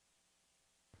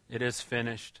It is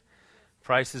finished.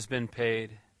 Price has been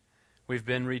paid. We've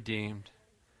been redeemed.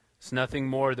 It's nothing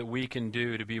more that we can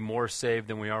do to be more saved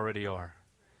than we already are.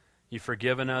 You've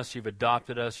forgiven us. You've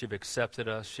adopted us. You've accepted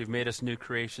us. You've made us new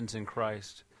creations in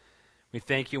Christ. We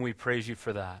thank you and we praise you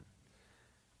for that.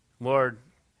 Lord,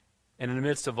 and in the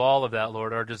midst of all of that,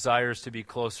 Lord, our desire is to be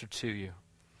closer to you,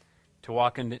 to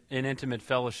walk in intimate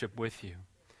fellowship with you.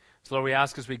 So, Lord, we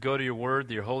ask as we go to your word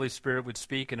that your Holy Spirit would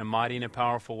speak in a mighty and a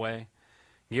powerful way.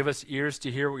 Give us ears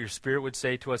to hear what your Spirit would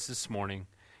say to us this morning.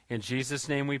 In Jesus'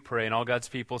 name we pray. And all God's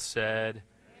people said,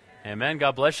 Amen.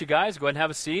 God bless you guys. Go ahead and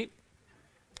have a seat.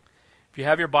 If you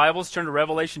have your Bibles, turn to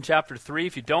Revelation chapter 3.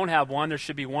 If you don't have one, there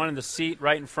should be one in the seat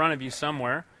right in front of you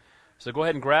somewhere. So go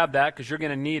ahead and grab that because you're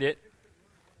going to need it.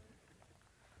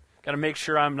 Got to make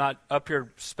sure I'm not up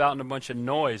here spouting a bunch of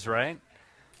noise, right?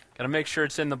 Got to make sure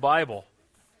it's in the Bible.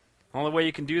 The only way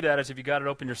you can do that is if you got it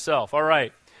open yourself. All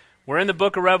right. We're in the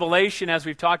book of Revelation, as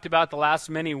we've talked about the last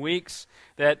many weeks,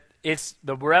 that it's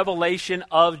the revelation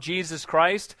of Jesus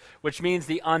Christ, which means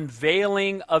the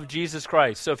unveiling of Jesus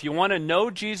Christ. So if you want to know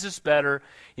Jesus better,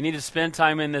 you need to spend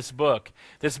time in this book.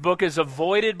 This book is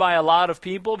avoided by a lot of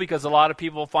people because a lot of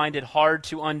people find it hard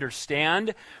to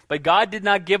understand. But God did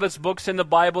not give us books in the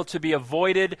Bible to be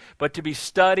avoided, but to be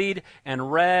studied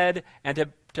and read and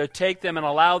to take them and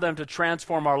allow them to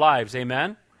transform our lives.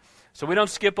 Amen? So we don't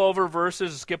skip over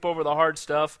verses, skip over the hard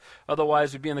stuff.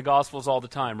 Otherwise, we'd be in the Gospels all the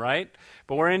time, right?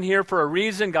 But we're in here for a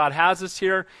reason. God has us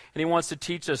here, and he wants to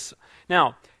teach us.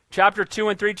 Now, chapter 2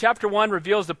 and 3. Chapter 1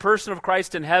 reveals the person of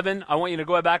Christ in heaven. I want you to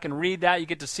go back and read that. You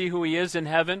get to see who he is in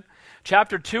heaven.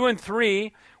 Chapter 2 and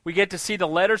 3, we get to see the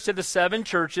letters to the 7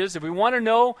 churches. If we want to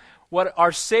know what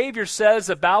our Savior says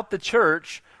about the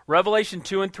church, Revelation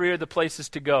 2 and 3 are the places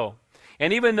to go.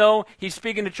 And even though he's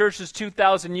speaking to churches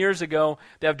 2,000 years ago,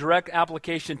 they have direct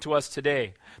application to us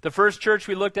today. The first church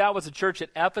we looked at was the church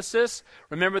at Ephesus.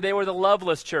 Remember, they were the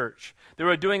loveless church. They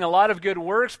were doing a lot of good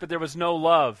works, but there was no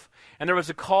love. And there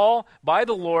was a call by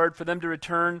the Lord for them to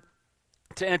return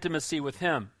to intimacy with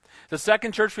him. The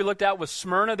second church we looked at was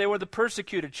Smyrna. They were the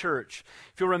persecuted church.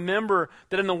 If you'll remember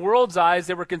that in the world's eyes,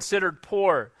 they were considered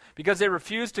poor because they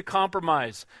refused to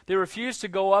compromise. They refused to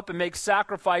go up and make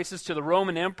sacrifices to the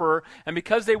Roman emperor. And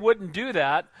because they wouldn't do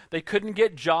that, they couldn't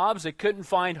get jobs, they couldn't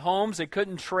find homes, they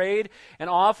couldn't trade. And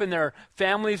often their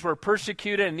families were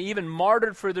persecuted and even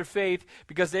martyred for their faith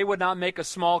because they would not make a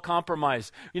small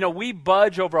compromise. You know, we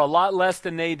budge over a lot less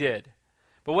than they did.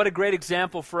 But what a great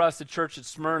example for us, the church at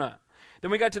Smyrna. Then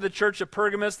we got to the church of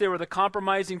Pergamos. They were the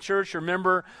compromising church.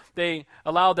 Remember, they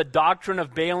allowed the doctrine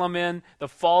of Balaam in, the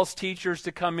false teachers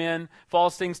to come in,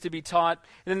 false things to be taught.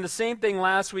 And then the same thing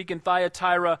last week in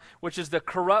Thyatira, which is the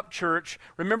corrupt church.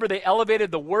 Remember, they elevated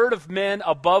the word of men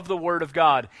above the word of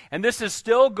God. And this is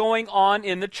still going on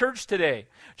in the church today.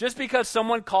 Just because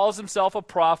someone calls himself a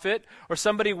prophet, or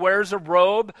somebody wears a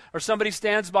robe, or somebody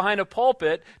stands behind a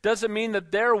pulpit, doesn't mean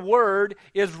that their word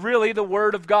is really the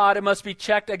word of God. It must be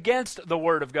checked against the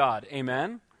word of God.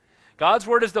 Amen? God's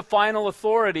word is the final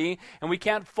authority, and we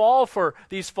can't fall for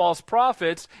these false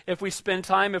prophets if we spend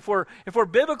time. If we're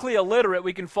biblically illiterate,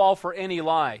 we can fall for any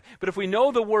lie. But if we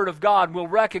know the word of God, we'll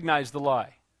recognize the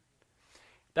lie.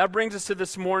 That brings us to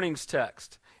this morning's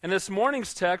text. In this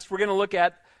morning's text, we're going to look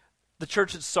at the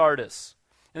church at Sardis.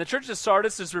 And the church at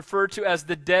Sardis is referred to as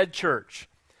the dead church.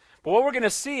 But what we're going to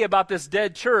see about this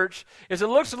dead church is it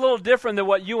looks a little different than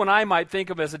what you and I might think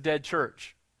of as a dead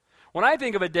church. When I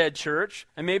think of a dead church,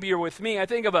 and maybe you're with me, I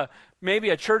think of maybe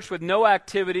a church with no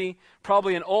activity,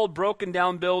 probably an old broken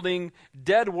down building,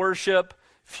 dead worship,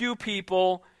 few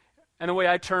people, and the way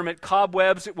I term it,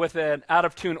 cobwebs with an out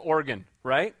of tune organ,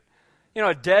 right? You know,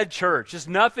 a dead church, just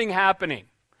nothing happening.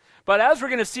 But as we're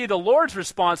going to see the Lord's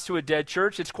response to a dead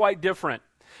church, it's quite different.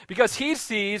 Because he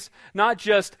sees not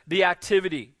just the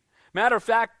activity. Matter of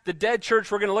fact, the dead church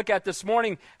we're going to look at this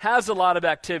morning has a lot of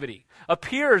activity.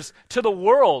 Appears to the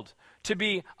world to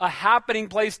be a happening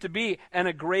place to be and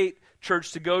a great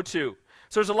church to go to.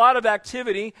 So there's a lot of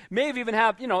activity. May even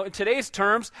have, in today's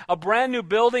terms, a brand new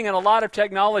building and a lot of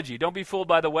technology. Don't be fooled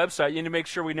by the website. You need to make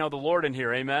sure we know the Lord in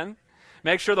here. Amen?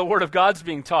 Make sure the Word of God's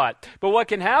being taught. But what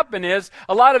can happen is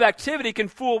a lot of activity can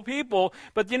fool people.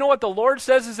 But you know what the Lord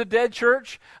says is a dead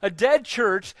church? A dead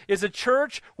church is a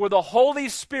church where the Holy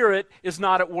Spirit is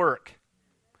not at work.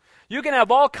 You can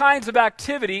have all kinds of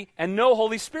activity and no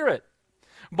Holy Spirit.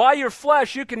 By your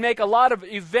flesh, you can make a lot of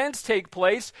events take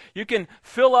place. You can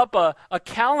fill up a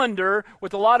calendar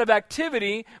with a lot of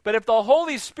activity. But if the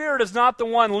Holy Spirit is not the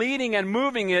one leading and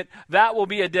moving it, that will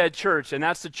be a dead church. And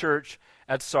that's the church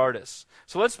at Sardis.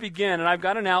 So let's begin. And I've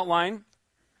got an outline.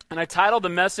 And I titled the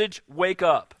message, Wake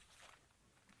Up.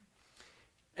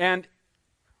 And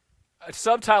a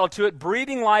subtitle to it,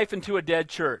 Breathing Life into a Dead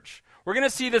Church. We're going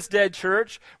to see this dead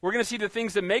church. We're going to see the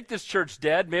things that make this church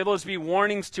dead. May those be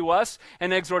warnings to us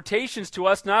and exhortations to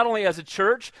us, not only as a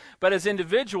church, but as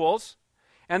individuals.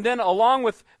 And then along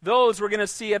with those, we're going to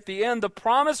see at the end the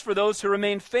promise for those who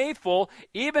remain faithful,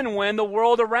 even when the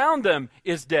world around them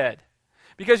is dead.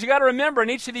 Because you got to remember, in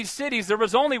each of these cities, there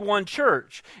was only one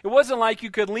church. It wasn't like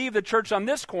you could leave the church on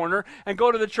this corner and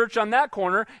go to the church on that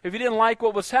corner if you didn't like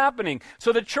what was happening.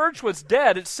 So the church was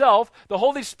dead itself. The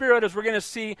Holy Spirit, as we're going to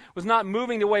see, was not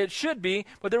moving the way it should be,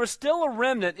 but there was still a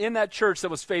remnant in that church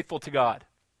that was faithful to God.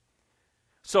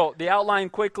 So the outline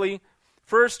quickly.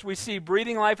 First, we see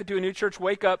breathing life into a new church.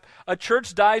 Wake up. A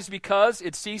church dies because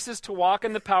it ceases to walk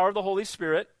in the power of the Holy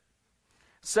Spirit.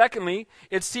 Secondly,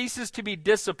 it ceases to be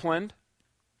disciplined.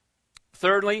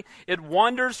 Thirdly, it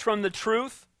wanders from the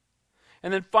truth.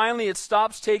 And then finally, it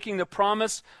stops taking the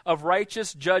promise of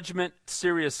righteous judgment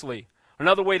seriously.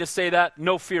 Another way to say that,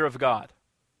 no fear of God.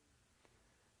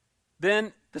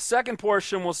 Then the second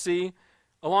portion we'll see,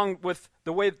 along with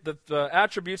the way the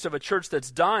attributes of a church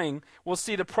that's dying, we'll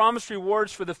see the promised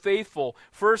rewards for the faithful.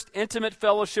 First, intimate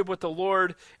fellowship with the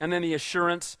Lord, and then the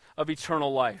assurance of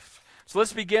eternal life. So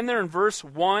let's begin there in verse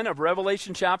 1 of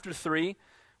Revelation chapter 3.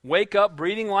 Wake up,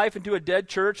 breathing life into a dead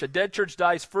church. A dead church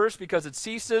dies first because it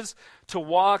ceases to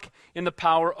walk in the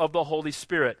power of the Holy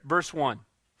Spirit. Verse 1.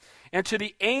 And to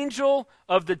the angel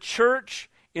of the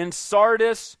church in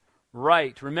Sardis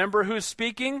write. Remember who's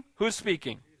speaking? Who's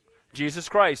speaking? Jesus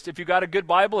Christ. If you got a good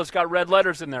Bible, it's got red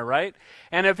letters in there, right?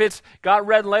 And if it's got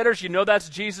red letters, you know that's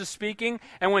Jesus speaking.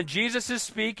 And when Jesus is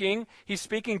speaking, he's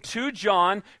speaking to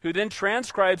John, who then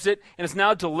transcribes it and is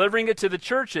now delivering it to the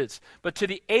churches. But to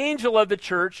the angel of the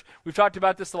church, we've talked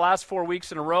about this the last 4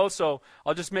 weeks in a row, so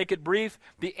I'll just make it brief.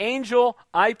 The angel,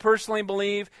 I personally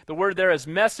believe, the word there is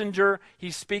messenger.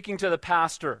 He's speaking to the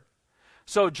pastor.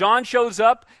 So John shows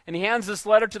up and he hands this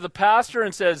letter to the pastor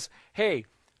and says, hey,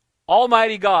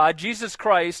 Almighty God, Jesus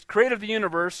Christ, creator of the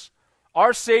universe,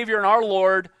 our Savior and our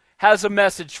Lord, has a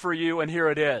message for you, and here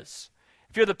it is.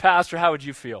 If you're the pastor, how would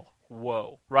you feel?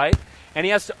 Whoa, right? And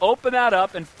he has to open that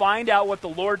up and find out what the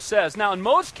Lord says. Now, in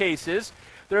most cases,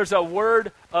 there's a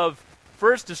word of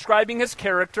first describing his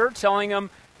character, telling him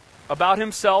about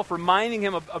himself, reminding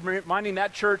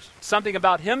that church something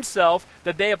about himself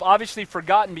that they have obviously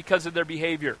forgotten because of their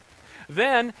behavior.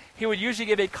 Then he would usually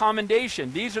give a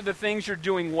commendation. These are the things you're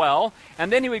doing well. And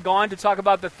then he would go on to talk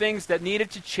about the things that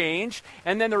needed to change,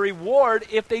 and then the reward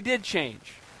if they did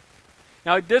change.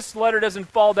 Now, this letter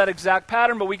doesn't follow that exact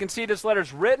pattern, but we can see this letter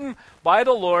is written by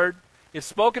the Lord, is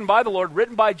spoken by the Lord,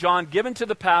 written by John, given to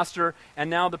the pastor, and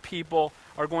now the people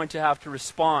are going to have to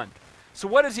respond. So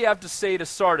what does he have to say to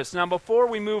Sardis? Now, before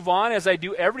we move on, as I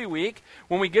do every week,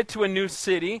 when we get to a new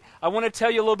city, I want to tell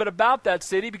you a little bit about that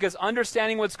city, because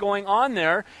understanding what's going on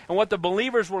there and what the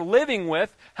believers were living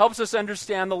with helps us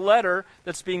understand the letter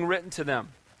that's being written to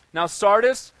them. Now,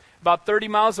 Sardis, about 30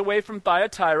 miles away from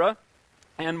Thyatira,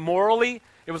 and morally,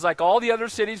 it was like all the other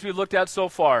cities we've looked at so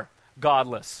far,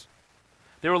 godless.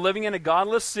 They were living in a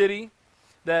godless city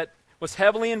that was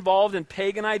heavily involved in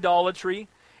pagan idolatry,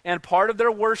 and part of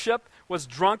their worship was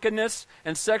drunkenness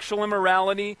and sexual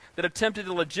immorality that attempted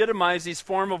to legitimize these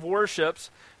forms of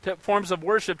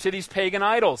worship to these pagan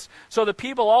idols. So the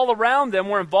people all around them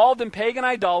were involved in pagan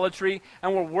idolatry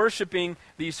and were worshiping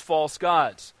these false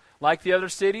gods. Like the other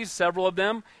cities, several of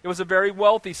them, it was a very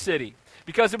wealthy city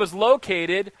because it was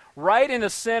located right in the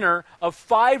center of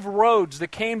 5 roads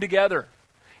that came together.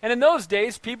 And in those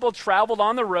days, people traveled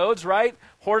on the roads, right?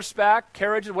 Horseback,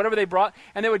 carriages, whatever they brought,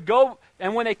 and they would go.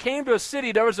 And when they came to a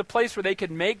city, there was a place where they could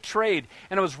make trade.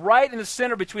 And it was right in the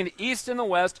center between the east and the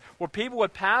west where people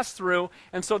would pass through.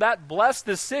 And so that blessed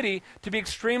the city to be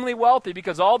extremely wealthy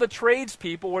because all the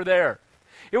tradespeople were there.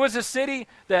 It was a city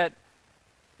that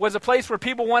was a place where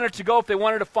people wanted to go if they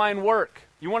wanted to find work.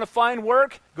 You want to find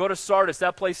work? Go to Sardis.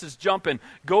 That place is jumping.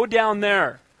 Go down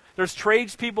there. There's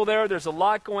tradespeople there. There's a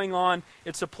lot going on.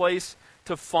 It's a place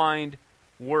to find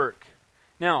work.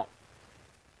 Now,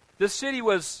 this city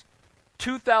was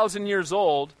 2,000 years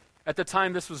old at the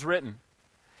time this was written.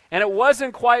 And it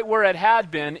wasn't quite where it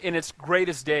had been in its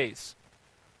greatest days.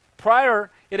 Prior,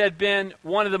 it had been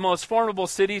one of the most formidable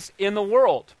cities in the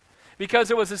world because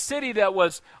it was a city that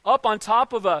was up on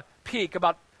top of a peak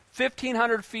about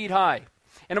 1,500 feet high.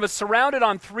 And it was surrounded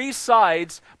on 3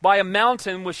 sides by a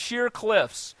mountain with sheer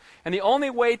cliffs. And the only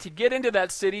way to get into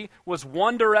that city was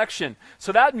one direction.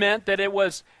 So that meant that it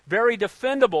was very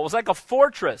defendable. It was like a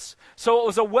fortress. So it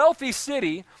was a wealthy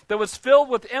city that was filled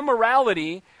with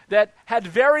immorality that had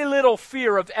very little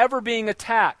fear of ever being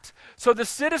attacked. So the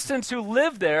citizens who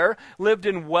lived there lived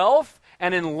in wealth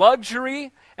and in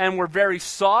luxury, and were very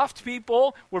soft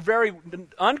people, were very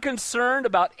unconcerned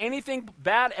about anything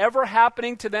bad ever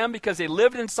happening to them because they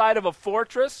lived inside of a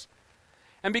fortress.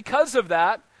 And because of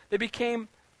that, they became,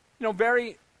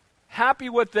 very happy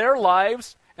with their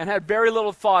lives and had very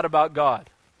little thought about God.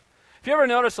 If you ever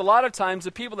notice, a lot of times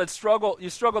the people that struggle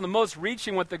the most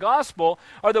reaching with the gospel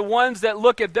are the ones that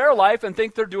look at their life and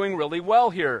think they're doing really well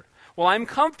here. Well, I'm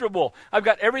comfortable. I've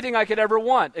got everything I could ever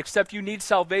want, except you need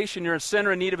salvation. You're a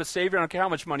sinner in need of a Savior. I don't care how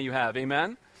much money you have.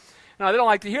 Amen? Now, they don't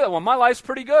like to hear that. Well, my life's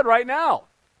pretty good right now.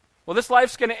 Well, this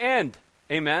life's going to end.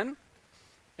 Amen?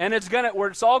 And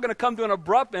it's all going to come to an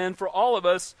abrupt end for all of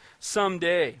us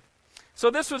someday. So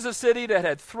this was a city that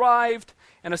had thrived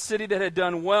and a city that had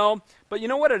done well. But you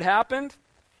know what had happened?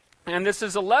 And this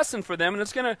is a lesson for them, and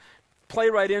it's going to play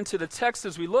right into the text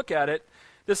as we look at it.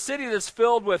 The city that's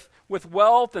filled with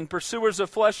wealth and pursuers of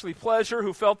fleshly pleasure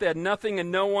who felt they had nothing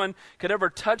and no one could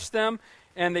ever touch them,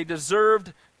 and they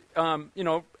deserved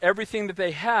everything that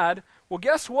they had. Well,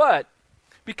 guess what?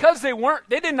 Because they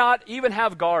did not even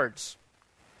have guards.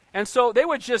 And so they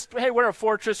would just, hey, we're a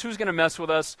fortress. Who's going to mess with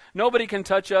us? Nobody can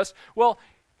touch us. Well,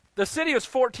 the city was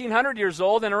 1,400 years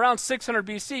old, and around 600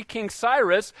 BC, King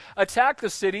Cyrus attacked the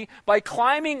city by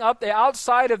climbing up the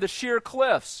outside of the sheer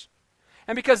cliffs.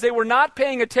 And because they were not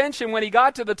paying attention, when he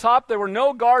got to the top, there were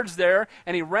no guards there,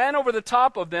 and he ran over the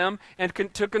top of them and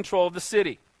took control of the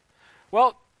city.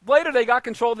 Well, later they got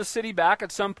control of the city back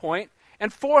at some point,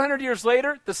 and 400 years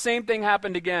later, the same thing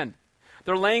happened again.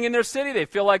 They're laying in their city. They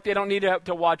feel like they don't need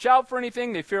to watch out for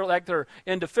anything. They feel like they're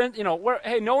in defense.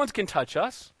 Hey, no one can touch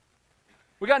us.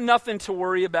 We got nothing to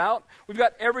worry about. We've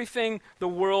got everything the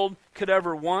world could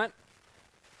ever want.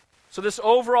 So this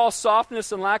overall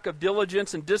softness and lack of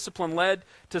diligence and discipline led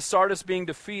to Sardis being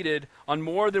defeated on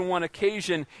more than one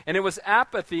occasion, and it was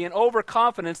apathy and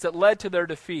overconfidence that led to their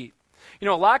defeat.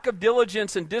 Lack of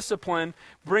diligence and discipline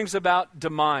brings about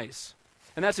demise.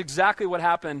 And that's exactly what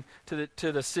happened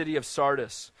to the city of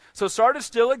Sardis. So Sardis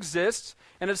still exists,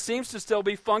 and it seems to still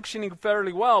be functioning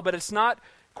fairly well, but it's not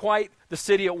quite the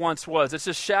city it once was. It's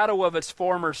a shadow of its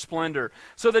former splendor.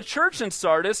 So the church in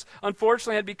Sardis,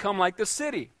 unfortunately, had become like the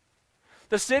city.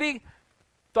 The city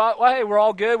thought, well, hey, we're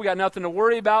all good. We got nothing to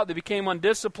worry about. They became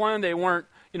undisciplined. They were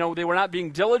not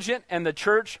being diligent, and the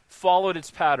church followed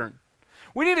its pattern.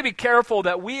 We need to be careful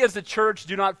that we as the church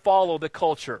do not follow the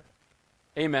culture.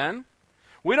 Amen?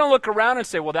 We don't look around and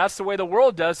say, well, that's the way the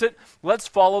world does it. Let's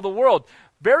follow the world.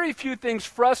 Very few things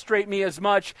frustrate me as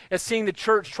much as seeing the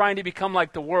church trying to become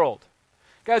like the world.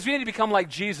 Guys, we need to become like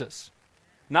Jesus,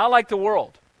 not like the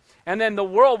world. And then the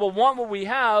world will want what we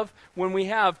have when we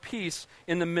have peace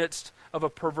in the midst of a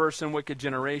perverse and wicked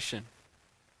generation.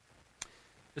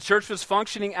 The church was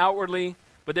functioning outwardly,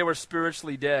 but they were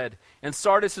spiritually dead. And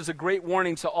Sardis is a great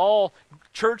warning to all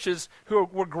churches who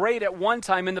were great at one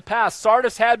time in the past.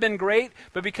 Sardis had been great,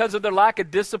 but because of their lack of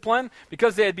discipline,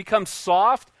 because they had become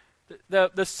soft,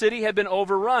 the city had been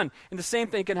overrun. And the same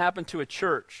thing can happen to a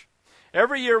church.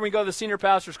 Every year we go to the Senior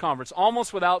Pastors Conference,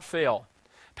 almost without fail,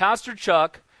 Pastor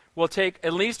Chuck will take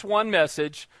at least one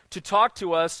message to talk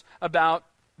to us about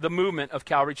the movement of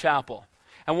Calvary Chapel.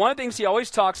 And one of the things he always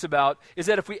talks about is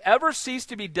that if we ever cease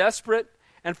to be desperate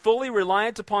and fully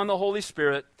reliant upon the Holy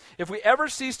Spirit, if we ever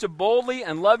cease to boldly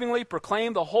and lovingly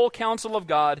proclaim the whole counsel of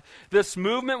God, this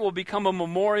movement will become a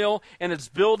memorial and its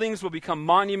buildings will become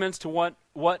monuments to what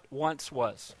once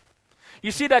was.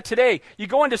 You see that today. You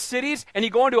go into cities and you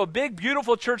go into a big,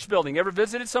 beautiful church building. You ever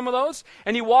visited some of those?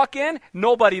 And you walk in,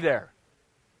 nobody there.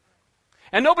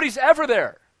 And nobody's ever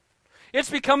there. It's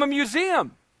become a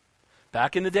museum.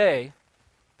 Back in the day,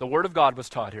 the Word of God was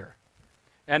taught here.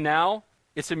 And now,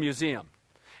 it's a museum.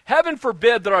 Heaven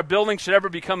forbid that our building should ever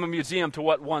become a museum to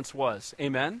what once was.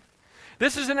 Amen?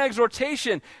 This is an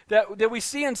exhortation that we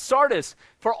see in Sardis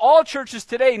for all churches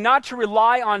today, not to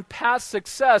rely on past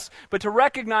success, but to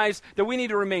recognize that we need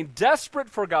to remain desperate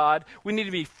for God. We need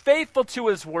to be faithful to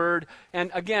His Word, and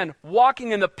again,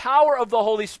 walking in the power of the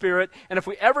Holy Spirit. And if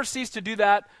we ever cease to do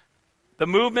that, the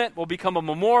movement will become a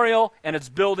memorial, and its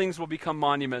buildings will become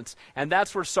monuments. And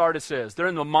that's where Sardis is. They're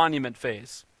in the monument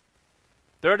phase.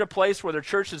 They're at a place where their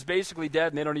church is basically dead,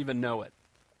 and they don't even know it.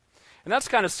 And that's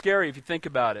kind of scary if you think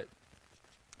about it.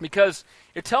 Because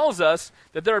it tells us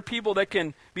that there are people that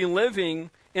can be living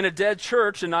in a dead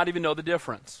church and not even know the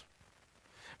difference.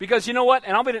 Because you know what?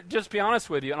 And I'll just be honest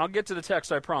with you, and I'll get to the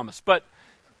text, I promise. But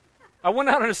I went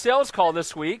out on a sales call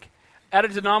this week at a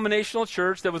denominational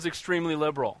church that was extremely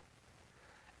liberal.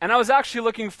 And I was actually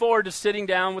looking forward to sitting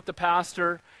down with the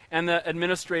pastor and the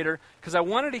administrator because I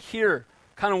wanted to hear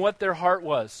kind of what their heart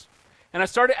was. And I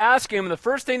started asking them, and the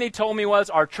first thing they told me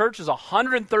was, our church is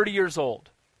 130 years old.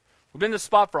 We've been in this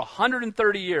spot for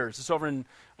 130 years. It's over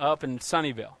up in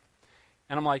Sunnyvale.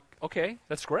 And I'm like, okay,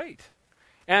 that's great.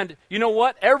 And you know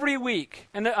what? Every week,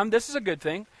 and this is a good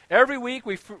thing, every week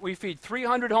we feed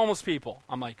 300 homeless people.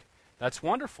 I'm like, that's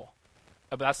wonderful.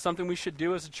 But that's something we should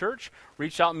do as a church.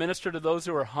 Reach out and minister to those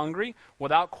who are hungry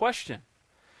without question.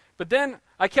 But then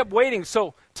I kept waiting.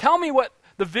 So tell me what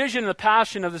the vision and the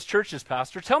passion of this church is,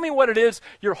 Pastor. Tell me what it is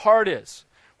your heart is.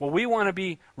 Well, we want to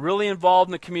be really involved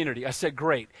in the community. I said,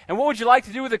 great. And what would you like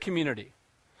to do with the community?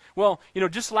 Well,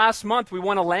 just last month we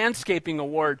won a landscaping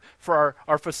award for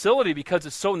our facility because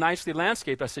it's so nicely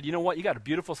landscaped. I said, you know what? You got a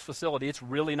beautiful facility. It's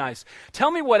really nice. Tell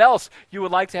me what else you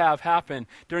would like to have happen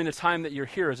during the time that you're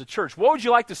here as a church. What would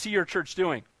you like to see your church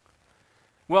doing?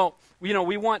 Well,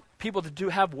 we want people to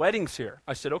have weddings here.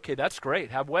 I said, okay, that's great.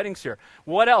 Have weddings here.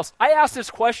 What else? I asked this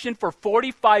question for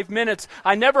 45 minutes.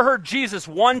 I never heard Jesus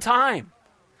one time.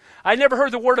 I never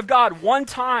heard the Word of God one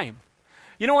time.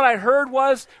 You know what I heard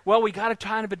was, well, we got to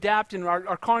kind of adapt, and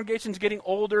our congregation's getting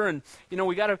older, and,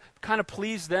 we got to kind of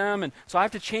please them, and so I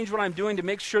have to change what I'm doing to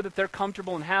make sure that they're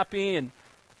comfortable and happy. And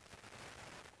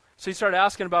so he started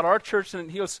asking about our church, and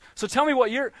he goes, so tell me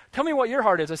what your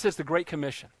heart is. I said, it's the Great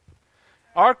Commission.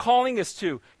 Our calling is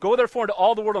to go therefore into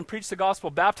all the world and preach the gospel,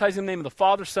 baptizing in the name of the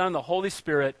Father, Son, and the Holy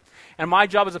Spirit. And my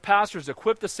job as a pastor is to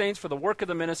equip the saints for the work of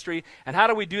the ministry. And how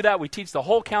do we do that? We teach the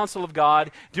whole counsel of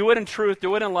God, do it in truth,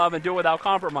 do it in love, and do it without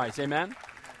compromise. Amen?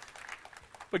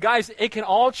 But guys, it can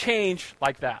all change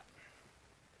like that.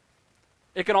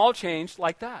 It can all change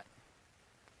like that.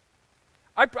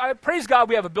 I praise God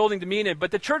we have a building to meet in,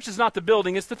 but the church is not the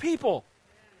building, it's the people.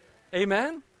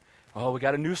 Amen? Oh, we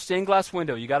got a new stained glass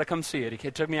window. You got to come see it.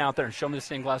 He took me out there and showed me the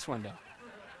stained glass window.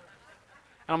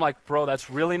 And I'm like, bro, that's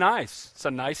really nice. It's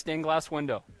a nice stained glass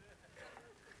window.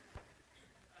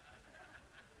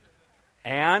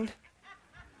 And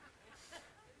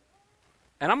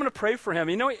I'm going to pray for him.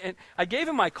 And I gave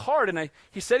him my card, and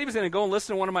he said he was going to go and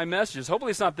listen to one of my messages. Hopefully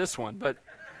it's not this one, but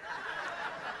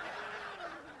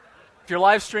if you're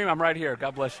live stream, I'm right here.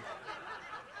 God bless you.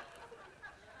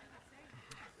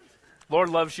 Lord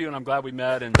loves you, and I'm glad we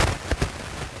met. And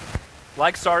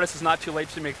like Sardis, it's not too late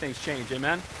to make things change.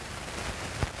 Amen?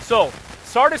 So,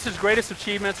 Sardis' greatest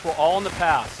achievements were all in the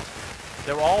past.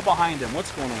 They were all behind him.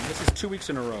 What's going on? This is 2 weeks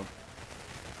in a row.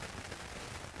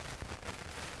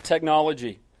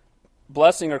 Technology.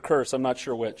 Blessing or curse, I'm not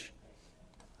sure which.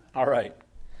 All right.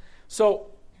 So,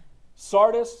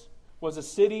 Sardis was a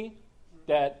city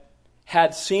that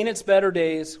had seen its better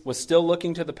days, was still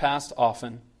looking to the past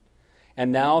often.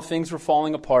 And now things were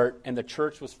falling apart, and the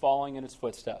church was following in its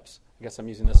footsteps. I guess I'm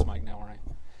using this mic now, aren't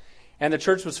I? And the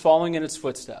church was following in its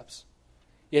footsteps.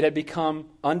 It had become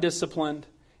undisciplined.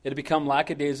 It had become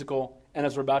lackadaisical. And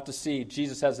as we're about to see,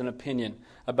 Jesus has an opinion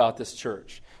about this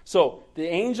church. So the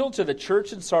angel to the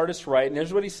church in Sardis write, and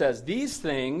here's what he says. These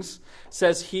things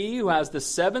says he who has the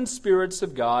 7 spirits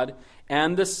of God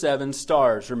and the 7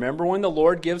 stars. Remember, when the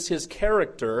Lord gives his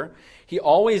character, he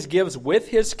always gives with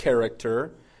his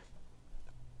character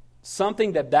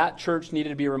something that church needed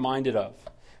to be reminded of.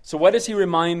 So what does he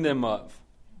remind them of?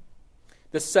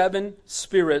 The 7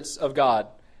 spirits of God.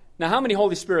 Now, how many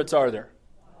Holy Spirits are there?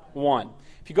 1.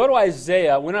 If you go to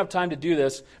Isaiah, we don't have time to do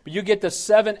this, but you get the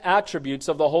 7 attributes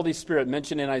of the Holy Spirit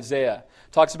mentioned in Isaiah.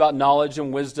 It talks about knowledge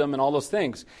and wisdom and all those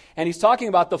things. And he's talking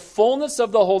about the fullness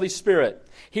of the Holy Spirit.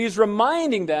 He's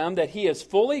reminding them that he is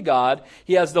fully God.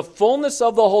 He has the fullness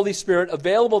of the Holy Spirit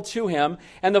available to him,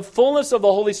 and the fullness of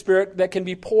the Holy Spirit that can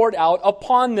be poured out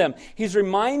upon them. He's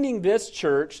reminding this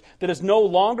church that is no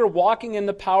longer walking in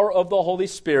the power of the Holy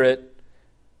Spirit,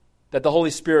 that the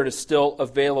Holy Spirit is still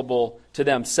available to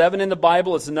them. 7 in the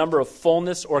Bible is the number of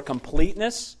fullness or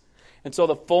completeness. And so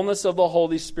the fullness of the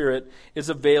Holy Spirit is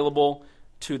available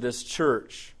to this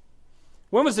church.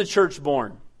 When was the church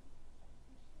born?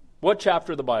 What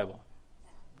chapter of the Bible?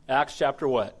 Acts chapter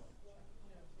what?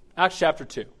 Acts chapter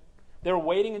 2. They were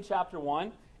waiting in chapter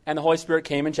 1, and the Holy Spirit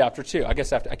came in chapter 2. I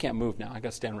guess I can't move now. I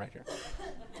got to stand right here.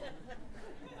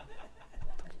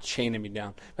 Chaining me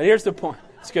down. But here's the point.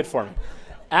 It's good for me.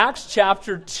 Acts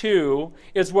chapter 2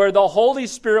 is where the Holy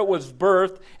Spirit was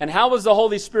birthed. And how was the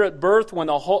Holy Spirit birthed when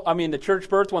the church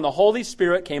birthed when the Holy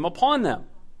Spirit came upon them?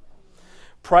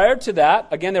 Prior to that,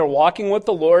 again, they were walking with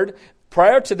the Lord.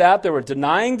 Prior to that, they were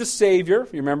denying the Savior.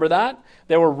 You remember that?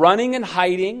 They were running and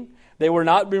hiding. They were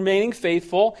not remaining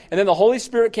faithful. And then the Holy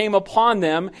Spirit came upon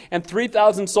them, and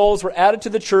 3,000 souls were added to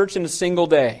the church in a single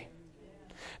day.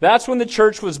 That's when the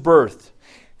church was birthed.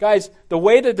 Guys, the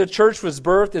way that the church was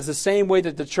birthed is the same way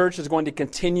that the church is going to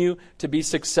continue to be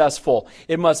successful.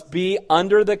 It must be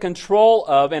under the control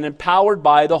of and empowered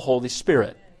by the Holy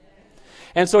Spirit.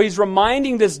 And so he's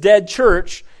reminding this dead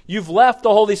church, you've left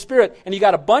the Holy Spirit and you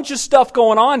got a bunch of stuff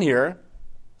going on here,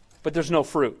 but there's no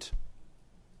fruit.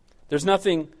 There's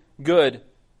nothing good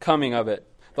coming of it.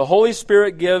 The Holy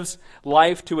Spirit gives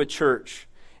life to a church,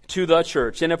 to the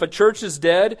church. And if a church is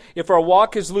dead, if our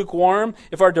walk is lukewarm,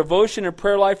 if our devotion and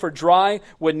prayer life are dry,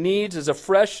 what we need is a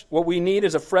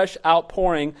fresh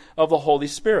outpouring of the Holy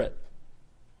Spirit.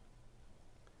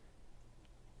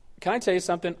 Can I tell you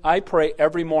something? I pray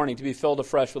every morning to be filled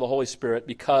afresh with the Holy Spirit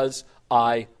because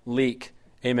I leak.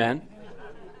 Amen?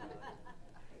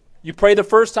 You pray the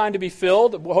first time to be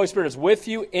filled. The Holy Spirit is with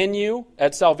you, in you,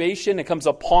 at salvation. It comes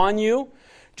upon you.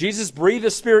 Jesus breathed the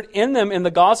Spirit in them in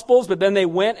the Gospels, but then they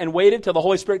went and waited till the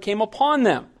Holy Spirit came upon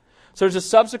them. So there's a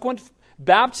subsequent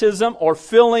baptism or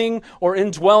filling or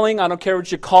indwelling. I don't care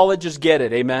what you call it, just get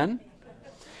it. Amen?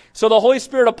 So the Holy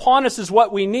Spirit upon us is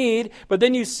what we need, but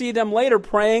then you see them later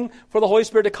praying for the Holy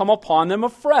Spirit to come upon them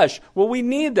afresh. Well, we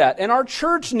need that, and our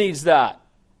church needs that.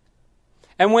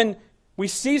 And when we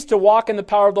cease to walk in the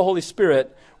power of the Holy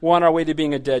Spirit, we're on our way to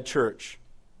being a dead church.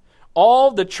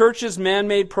 All the church's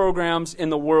man-made programs in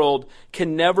the world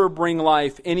can never bring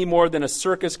life any more than a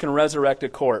circus can resurrect a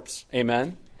corpse.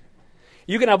 Amen?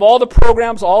 You can have all the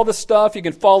programs, all the stuff. You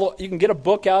can get a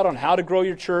book out on how to grow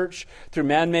your church through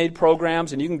man-made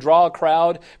programs, and you can draw a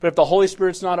crowd. But if the Holy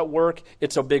Spirit's not at work,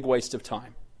 it's a big waste of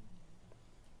time.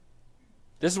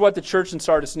 This is what the church in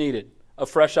Sardis needed, a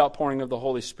fresh outpouring of the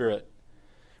Holy Spirit.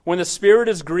 When the Spirit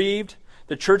is grieved,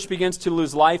 the church begins to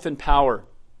lose life and power.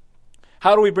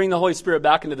 How do we bring the Holy Spirit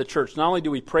back into the church? Not only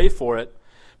do we pray for it,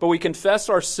 but we confess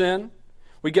our sin,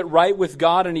 we get right with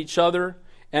God and each other,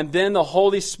 and then the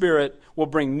Holy Spirit will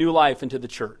bring new life into the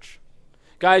church.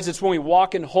 Guys, it's when we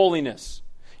walk in holiness,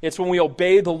 it's when we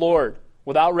obey the Lord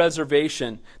without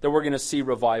reservation that we're going to see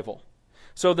revival.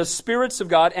 So the spirits of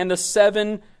God and the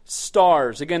 7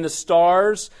 stars. Again, the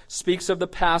stars speaks of the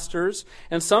pastors.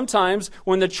 And sometimes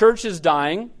when the church is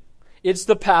dying, it's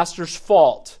the pastor's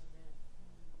fault.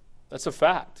 That's a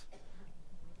fact.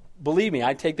 Believe me,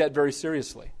 I take that very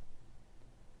seriously.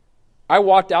 I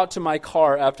walked out to my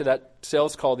car after that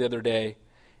sales call the other day,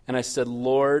 and I said,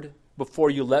 Lord, before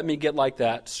you let me get like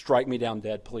that, strike me down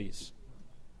dead, please.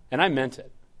 And I meant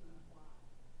it.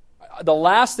 The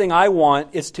last thing I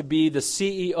want is to be the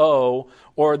CEO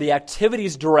or the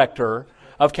activities director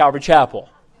of Calvary Chapel.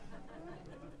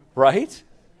 Right?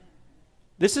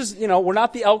 This is, we're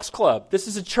not the Elks Club. This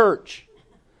is a church.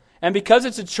 And because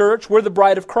it's a church, we're the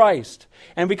bride of Christ.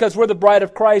 And because we're the bride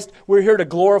of Christ, we're here to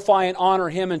glorify and honor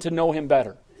Him and to know Him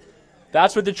better.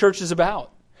 That's what the church is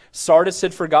about. Sardis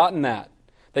had forgotten that.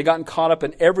 They'd gotten caught up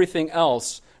in everything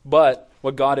else but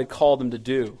what God had called them to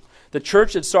do. The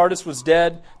church at Sardis was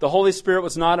dead. The Holy Spirit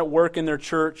was not at work in their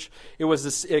church. It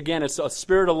was, it's a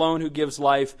Spirit alone who gives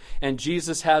life, and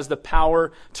Jesus has the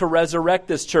power to resurrect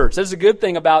this church. That's a good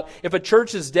thing about if a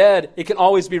church is dead, it can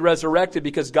always be resurrected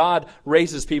because God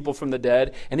raises people from the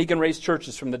dead, and He can raise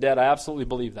churches from the dead. I absolutely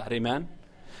believe that. Amen?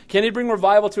 Can He bring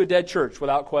revival to a dead church?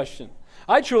 Without question.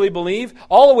 I truly believe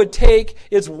all it would take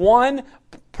is one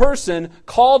person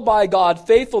called by God,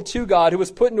 faithful to God, who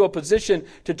was put into a position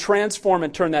to transform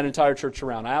and turn that entire church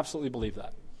around. I absolutely believe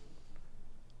that.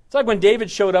 It's like when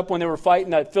David showed up when they were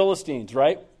fighting the Philistines,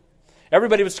 right?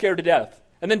 Everybody was scared to death.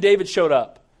 And then David showed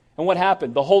up. And what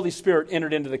happened? The Holy Spirit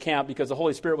entered into the camp because the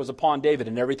Holy Spirit was upon David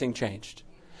and everything changed.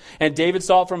 And David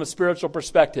saw it from a spiritual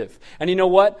perspective. And you know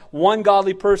what? One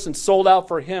godly person sold out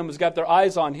for Him, who's got their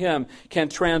eyes on Him, can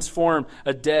transform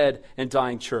a dead and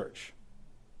dying church.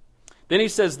 Then he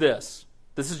says this.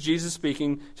 This is Jesus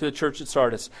speaking to the church at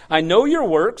Sardis. I know your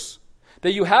works,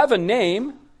 that you have a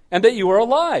name, and that you are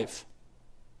alive.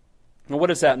 Now, what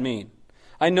does that mean?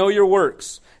 I know your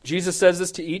works. Jesus says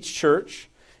this to each church.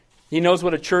 He knows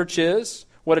what a church is,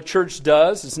 what a church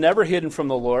does. It's never hidden from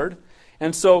the Lord.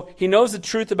 And so He knows the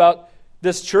truth about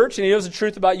this church, and He knows the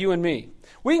truth about you and me.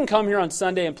 We can come here on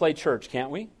Sunday and play church, can't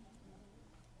we?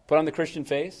 Put on the Christian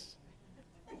face.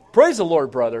 Praise the Lord,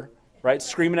 brother. Right?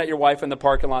 Screaming at your wife in the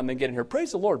parking lot and then getting here.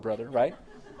 Praise the Lord, brother. Right?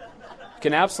 You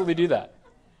can absolutely do that.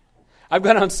 I've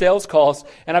gone on sales calls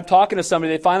and I'm talking to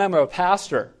somebody. They find I'm a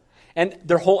pastor. And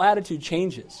their whole attitude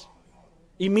changes.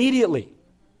 Immediately.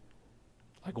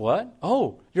 Like, what?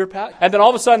 Oh, you're a pastor. And then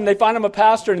all of a sudden they find I'm a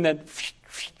pastor and then...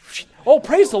 Oh,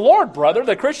 praise the Lord, brother.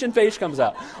 The Christian face comes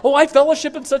out. Oh, I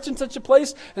fellowship in such and such a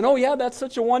place. And oh, yeah, that's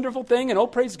such a wonderful thing. And oh,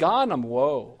 praise God. And I'm,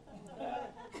 whoa.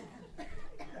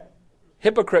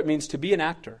 Hypocrite means to be an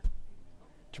actor.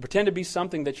 To pretend to be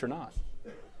something that you're not.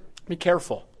 Be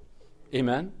careful.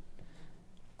 Amen?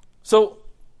 So,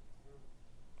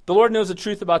 The Lord knows the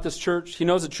truth about this church. He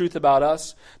knows the truth about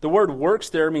us. The word works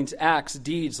there means acts,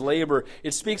 deeds, labor.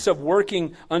 It speaks of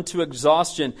working unto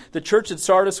exhaustion. The church at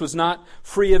Sardis was not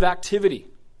free of activity.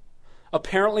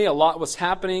 Apparently, a lot was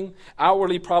happening.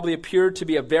 Outwardly, probably appeared to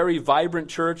be a very vibrant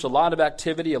church, a lot of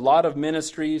activity, a lot of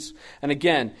ministries. And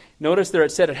again, notice there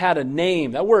it said it had a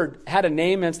name. That word had a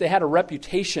name means they had a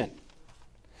reputation.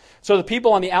 So the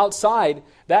people on the outside,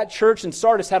 that church in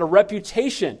Sardis had a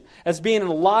reputation as being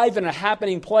alive and a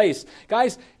happening place.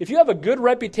 Guys, if you have a good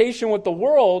reputation with the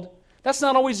world, that's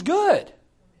not always good.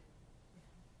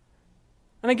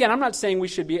 And again, I'm not saying we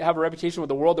should have a reputation with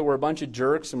the world that we're a bunch of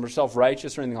jerks and we're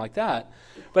self-righteous or anything like that.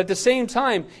 But at the same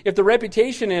time, if the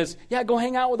reputation is, yeah, go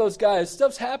hang out with those guys,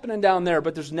 stuff's happening down there,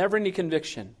 but there's never any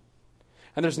conviction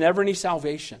and there's never any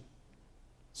salvation,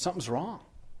 something's wrong.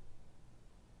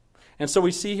 And so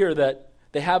we see here that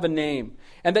they have a name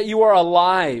and that you are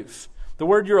alive. The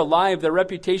word you're alive, their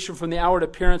reputation from the outward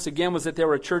appearance, again, was that they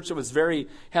were a church that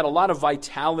had a lot of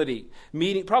vitality.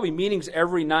 Probably meetings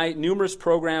every night, numerous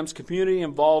programs, community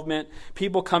involvement,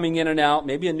 people coming in and out,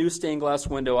 maybe a new stained glass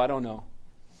window, I don't know.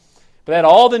 But they had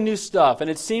all the new stuff, and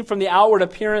it seemed from the outward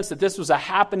appearance that this was a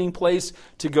happening place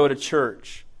to go to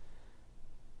church.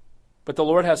 But the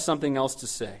Lord has something else to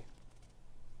say.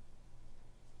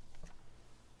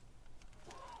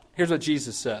 Here's what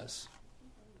Jesus says.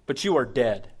 But you are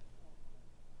dead.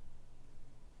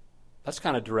 That's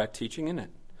kind of direct teaching, isn't it?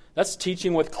 That's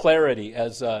teaching with clarity,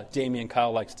 as Damian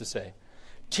Kyle likes to say.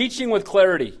 Teaching with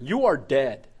clarity. You are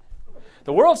dead.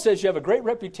 The world says you have a great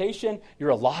reputation, you're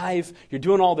alive, you're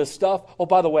doing all this stuff. Oh,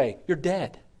 by the way, you're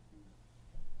dead.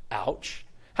 Ouch.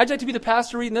 How'd you like to be the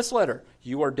pastor reading this letter?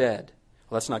 You are dead.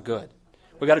 Well, that's not good.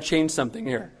 We've got to change something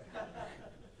here.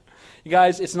 You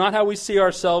guys, it's not how we see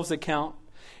ourselves that count.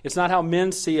 It's not how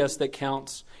men see us that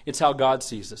counts. It's how God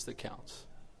sees us that counts.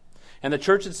 And the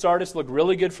church at Sardis looked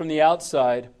really good from the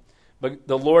outside, but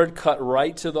the Lord cut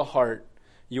right to the heart.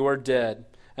 You are dead.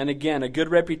 And again, a good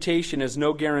reputation is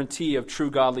no guarantee of true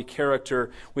godly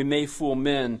character. We may fool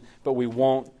men, but we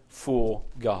won't fool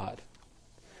God.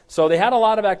 So they had a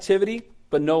lot of activity,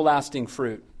 but no lasting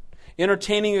fruit.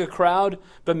 Entertaining a crowd,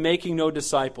 but making no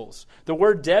disciples. The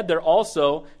word dead there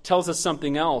also tells us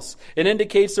something else. It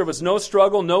indicates there was no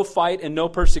struggle, no fight, and no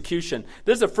persecution.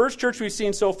 This is the first church we've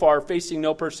seen so far facing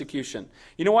no persecution.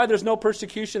 You know why there's no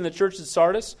persecution in the church at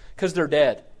Sardis? Because they're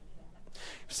dead.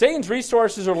 Satan's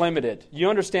resources are limited. You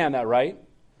understand that, right?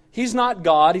 He's not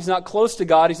God. He's not close to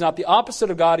God. He's not the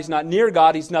opposite of God. He's not near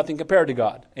God. He's nothing compared to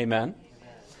God. Amen?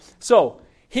 So,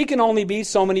 he can only be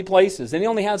so many places, and he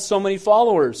only has so many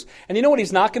followers. And you know what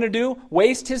he's not going to do?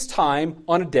 Waste his time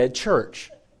on a dead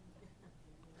church.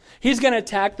 He's going to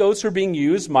attack those who are being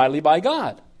used mightily by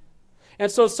God. And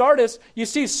so Sardis, you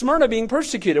see Smyrna being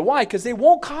persecuted. Why? Because they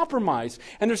won't compromise,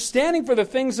 and they're standing for the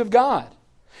things of God.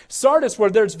 Sardis, where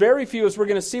there's very few, as we're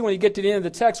going to see when you get to the end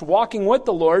of the text, walking with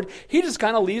the Lord, he just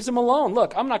kind of leaves them alone.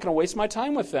 Look, I'm not going to waste my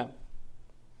time with them.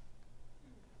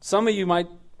 Some of you might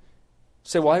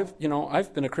say, well,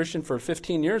 I've been a Christian for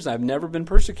 15 years and I've never been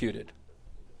persecuted.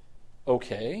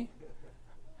 Okay.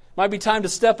 Might be time to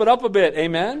step it up a bit.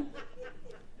 Amen?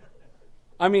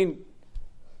 I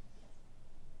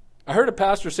heard a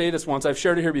pastor say this once. I've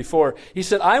shared it here before. He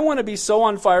said, I want to be so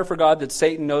on fire for God that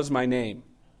Satan knows my name.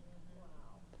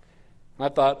 And I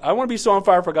thought, I want to be so on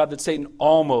fire for God that Satan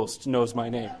almost knows my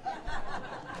name.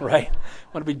 Right?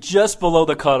 I want to be just below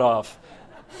the cutoff.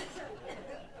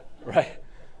 Right?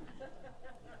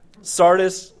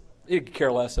 Sardis, you could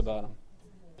care less about them.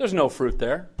 There's no fruit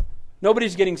there.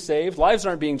 Nobody's getting saved. Lives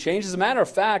aren't being changed. As a matter of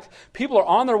fact, people are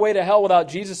on their way to hell without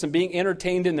Jesus and being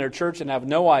entertained in their church and have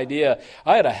no idea.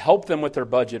 I had to help them with their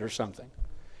budget or something.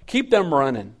 Keep them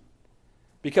running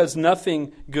because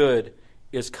nothing good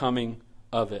is coming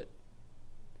of it.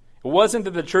 It wasn't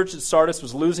that the church at Sardis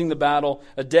was losing the battle.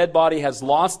 A dead body has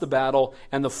lost the battle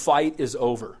and the fight is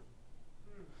over.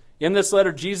 In this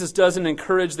letter, Jesus doesn't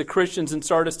encourage the Christians in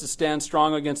Sardis to stand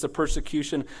strong against the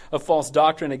persecution of false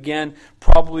doctrine. Again,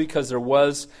 probably because there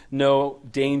was no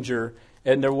danger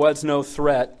and there was no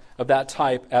threat of that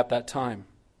type at that time.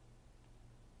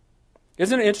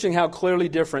 Isn't it interesting how clearly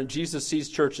different Jesus sees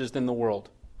churches than the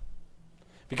world?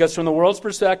 Because from the world's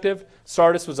perspective,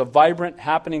 Sardis was a vibrant,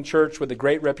 happening church with a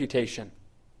great reputation.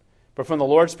 But from the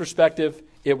Lord's perspective,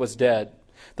 it was dead.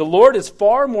 The Lord is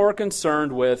far more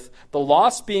concerned with the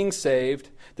lost being saved,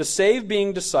 the saved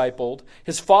being discipled,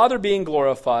 His Father being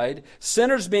glorified,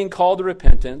 sinners being called to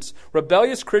repentance,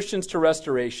 rebellious Christians to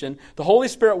restoration, the Holy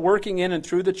Spirit working in and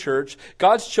through the church,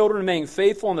 God's children remaining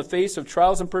faithful in the face of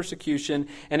trials and persecution,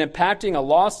 and impacting a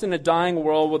lost and a dying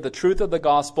world with the truth of the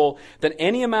gospel than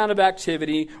any amount of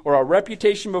activity or our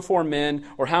reputation before men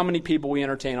or how many people we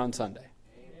entertain on Sunday.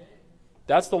 Amen.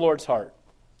 That's the Lord's heart.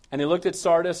 And He looked at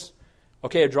Sardis.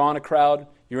 Okay, you're drawing a crowd,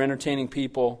 you're entertaining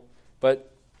people, but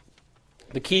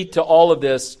the key to all of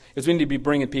this is we need to be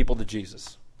bringing people to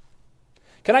Jesus.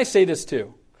 Can I say this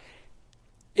too?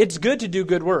 It's good to do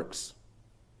good works.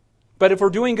 But if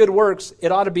we're doing good works,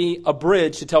 it ought to be a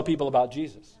bridge to tell people about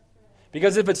Jesus.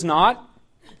 Because if it's not,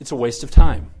 it's a waste of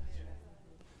time.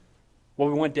 Well,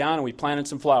 we went down and we planted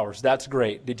some flowers. That's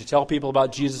great. Did you tell people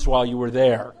about Jesus while you were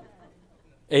there?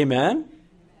 Amen?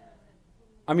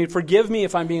 I mean, forgive me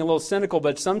if I'm being a little cynical,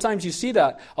 but sometimes you see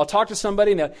that. I'll talk to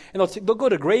somebody and they'll go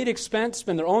to great expense,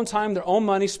 spend their own time, their own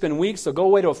money, spend weeks. They'll go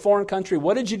away to a foreign country.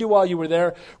 What did you do while you were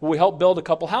there? Well, we helped build a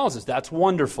couple houses. That's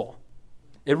wonderful.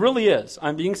 It really is.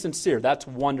 I'm being sincere. That's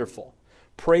wonderful.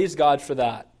 Praise God for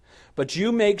that. But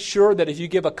you make sure that if you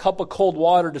give a cup of cold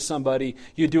water to somebody,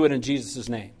 you do it in Jesus'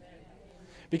 name.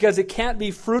 Because it can't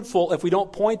be fruitful if we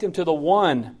don't point them to the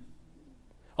one.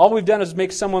 All we've done is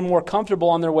make someone more comfortable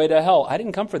on their way to hell. I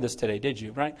didn't come for this today, did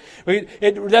you? Right?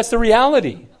 That's the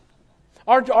reality.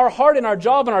 Our heart and our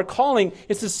job and our calling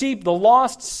is to see the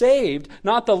lost saved,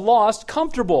 not the lost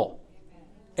comfortable.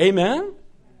 Amen?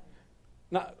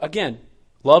 Now, again,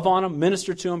 love on them,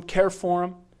 minister to them, care for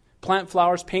them, plant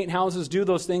flowers, paint houses, do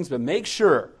those things, but make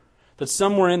sure that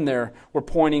somewhere in there we're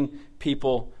pointing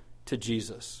people to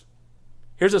Jesus.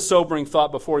 Here's a sobering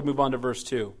thought before we move on to verse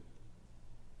 2.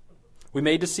 We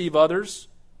may deceive others,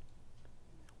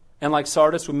 and like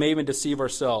Sardis, we may even deceive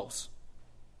ourselves,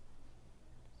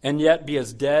 and yet be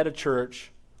as dead a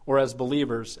church or as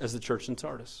believers as the church in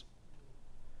Sardis.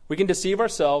 We can deceive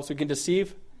ourselves, we can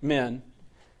deceive men,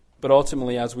 but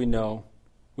ultimately, as we know,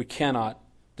 we cannot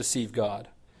deceive God.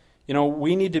 You know,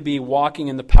 we need to be walking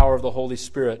in the power of the Holy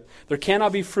Spirit. There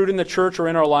cannot be fruit in the church or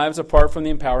in our lives apart from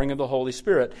the empowering of the Holy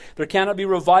Spirit. There cannot be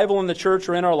revival in the church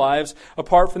or in our lives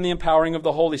apart from the empowering of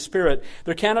the Holy Spirit.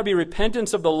 There cannot be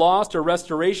repentance of the lost or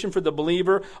restoration for the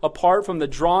believer apart from the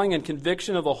drawing and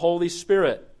conviction of the Holy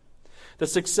Spirit. The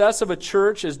success of a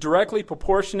church is directly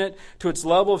proportionate to its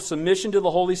level of submission to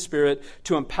the Holy Spirit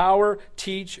to empower,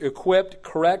 teach, equip,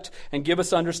 correct, and give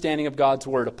us understanding of God's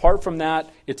Word. Apart from that,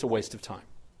 it's a waste of time.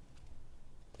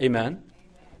 Amen.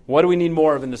 What do we need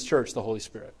more of in this church? The Holy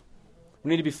Spirit. We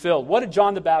need to be filled. What did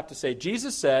John the Baptist say?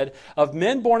 Jesus said, of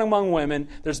men born among women,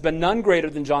 there's been none greater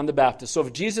than John the Baptist. So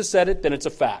if Jesus said it, then it's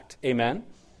a fact. Amen.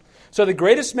 So the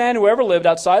greatest man who ever lived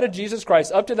outside of Jesus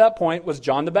Christ up to that point was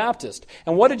John the Baptist.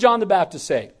 And what did John the Baptist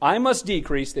say? I must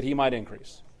decrease that he might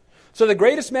increase. So the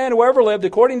greatest man who ever lived,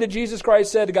 according to Jesus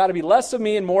Christ, said, it got to be less of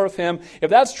me and more of him.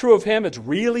 If that's true of him, it's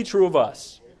really true of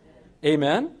us.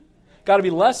 Amen. Got to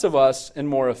be less of us and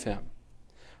more of him.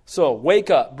 So, wake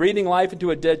up, breathing life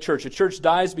into a dead church. A church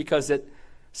dies because it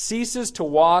ceases to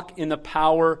walk in the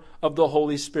power of the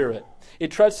Holy Spirit.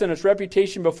 It trusts in its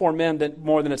reputation before men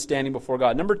more than it's standing before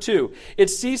God. Number 2,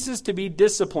 it ceases to be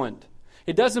disciplined.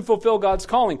 It doesn't fulfill God's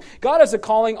calling. God has a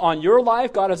calling on your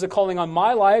life, God has a calling on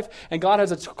my life, and God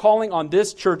has a calling on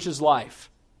this church's life.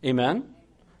 Amen?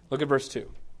 Look at verse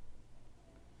 2.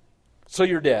 So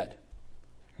you're dead.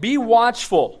 Be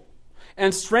watchful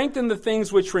and strengthen the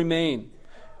things which remain,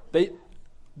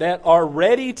 that are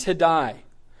ready to die.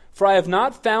 For I have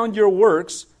not found your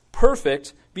works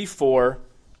perfect before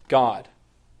God.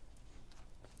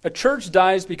 A church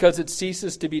dies because it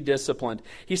ceases to be disciplined.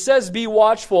 He says be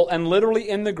watchful, and literally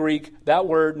in the Greek, that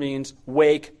word means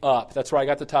wake up. That's where I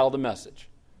got the title of the message.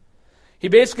 He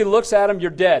basically looks at him,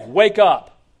 you're dead. Wake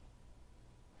up.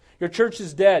 Your church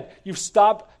is dead. You've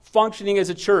stopped functioning as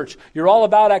a church. You're all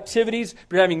about activities,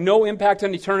 but you're having no impact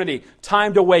on eternity.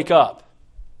 Time to wake up.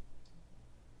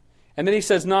 And then he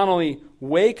says not only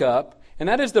wake up, and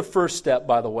that is the first step,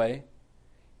 by the way,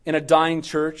 in a dying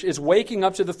church, is waking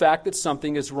up to the fact that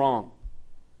something is wrong.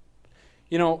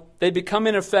 You know, they become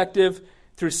ineffective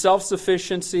through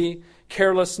self-sufficiency,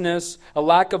 carelessness, a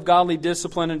lack of godly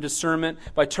discipline and discernment,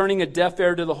 by turning a deaf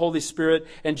ear to the Holy Spirit,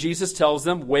 and Jesus tells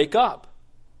them, wake up.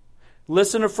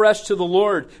 Listen afresh to the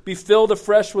Lord. Be filled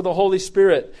afresh with the Holy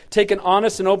Spirit. Take an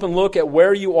honest and open look at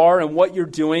where you are and what you're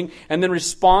doing, and then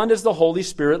respond as the Holy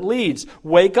Spirit leads.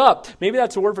 Wake up. Maybe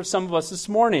that's a word for some of us this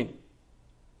morning.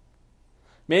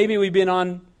 Maybe we've been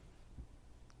on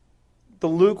the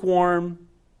lukewarm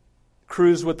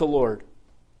cruise with the Lord.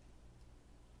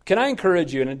 Can I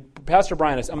encourage you, and Pastor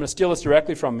Brian, I'm going to steal this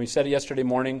directly from him. He said it yesterday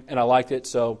morning, and I liked it,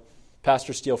 so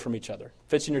pastors steal from each other.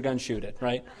 Fits in your gun, shoot it,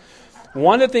 right?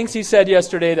 One of the things he said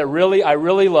yesterday that I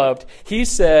really loved, he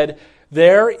said,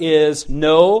 there is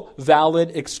no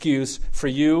valid excuse for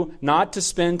you not to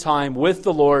spend time with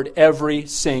the Lord every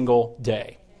single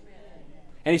day.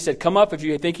 And he said, come up if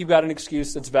you think you've got an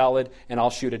excuse that's valid, and I'll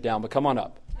shoot it down, but come on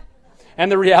up.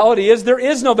 And the reality is there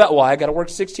is no valid. Well, I got to work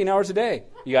 16 hours a day.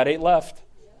 You got 8 left.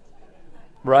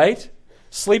 Right?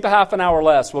 Sleep a half an hour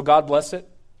less. Will God bless it?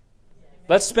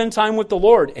 Let's spend time with the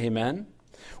Lord. Amen.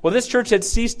 Well, this church had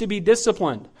ceased to be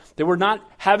disciplined. They were not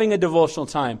having a devotional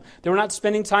time. They were not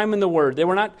spending time in the Word. They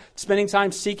were not spending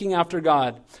time seeking after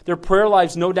God. Their prayer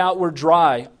lives, no doubt, were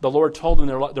dry. The Lord told them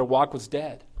their walk was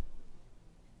dead.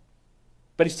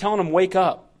 But He's telling them, wake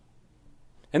up.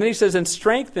 And then He says, and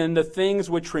strengthen the things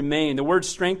which remain. The word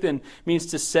strengthen means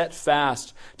to set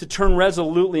fast, to turn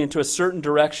resolutely into a certain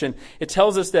direction. It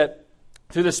tells us that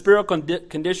through the spiritual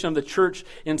condition of the church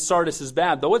in Sardis is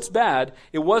bad. Though it's bad,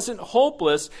 it wasn't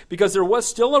hopeless because there was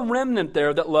still a remnant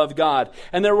there that loved God.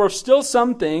 And there were still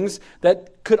some things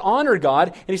that could honor God.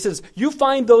 And He says, you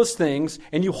find those things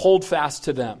and you hold fast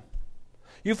to them.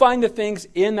 You find the things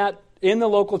in the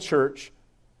local church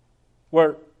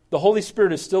where the Holy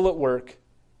Spirit is still at work,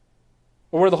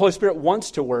 or where the Holy Spirit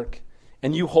wants to work,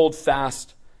 and you hold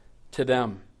fast to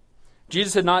them.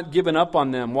 Jesus had not given up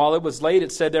on them. While it was late,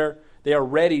 it said they are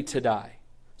ready to die.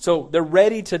 So they're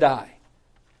ready to die.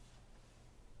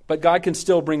 But God can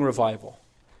still bring revival.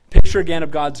 Picture again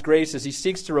of God's grace as He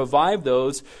seeks to revive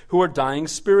those who are dying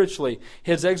spiritually.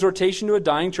 His exhortation to a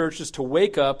dying church is to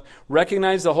wake up,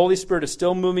 recognize the Holy Spirit is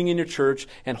still moving in your church,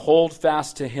 and hold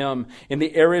fast to Him. In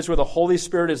the areas where the Holy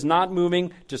Spirit is not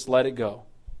moving, just let it go.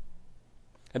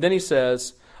 And then He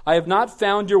says, I have not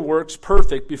found your works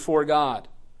perfect before God.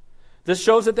 This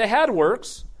shows that they had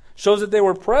works, shows that they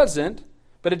were present,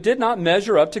 but it did not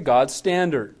measure up to God's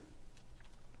standard.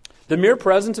 The mere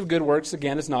presence of good works,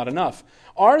 again, is not enough.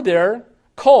 Are there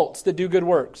cults that do good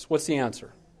works? What's the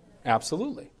answer?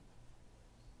 Absolutely.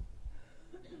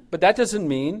 But that doesn't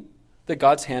mean that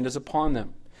God's hand is upon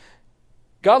them.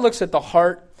 God looks at the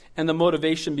heart and the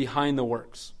motivation behind the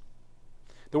works.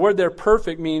 The word there,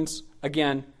 perfect, means,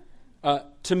 again,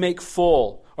 to make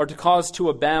full, or to cause to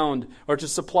abound, or to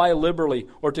supply liberally,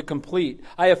 or to complete.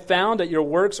 I have found that your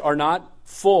works are not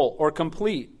full or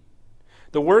complete.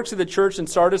 The works of the church in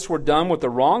Sardis were done with the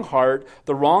wrong heart,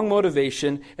 the wrong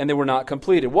motivation, and they were not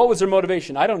completed. What was their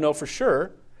motivation? I don't know for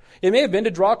sure. It may have been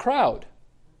to draw a crowd.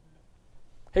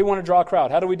 Hey, we want to draw a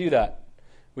crowd. How do we do that?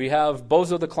 We have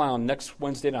Bozo the Clown next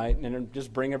Wednesday night, and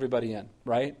just bring everybody in,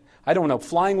 right? I don't know,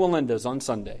 Flying Walindas on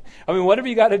Sunday. I mean, whatever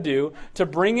you got to do to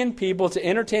bring in people, to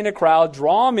entertain a crowd,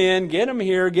 draw them in, get them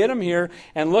here,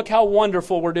 and look how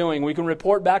wonderful we're doing. We can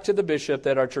report back to the bishop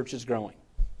that our church is growing.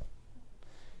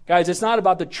 Guys, it's not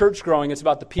about the church growing, it's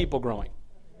about the people growing.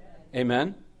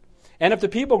 Amen? And if the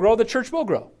people grow, the church will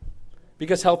grow.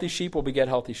 Because healthy sheep will beget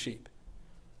healthy sheep.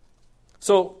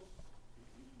 So,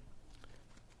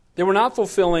 they were not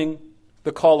fulfilling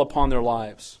the call upon their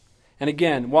lives. And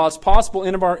again, while it's possible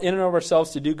in and of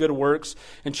ourselves to do good works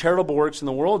and charitable works in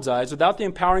the world's eyes, without the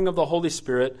empowering of the Holy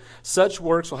Spirit, such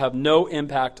works will have no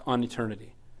impact on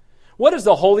eternity. What does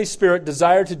the Holy Spirit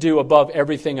desire to do above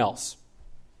everything else?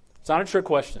 It's not a trick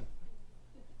question.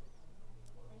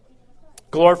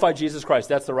 Glorify Jesus Christ.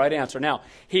 That's the right answer. Now,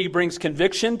 He brings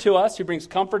conviction to us. He brings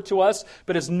comfort to us.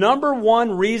 But His number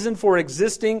one reason for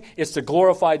existing is to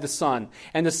glorify the Son.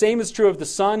 And the same is true of the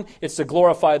Son. It's to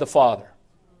glorify the Father.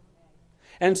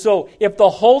 And so, if the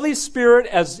Holy Spirit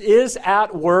is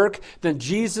at work, then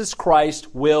Jesus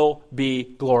Christ will be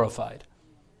glorified.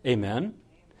 Amen?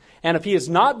 And if He is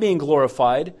not being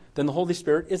glorified, then the Holy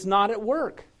Spirit is not at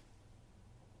work.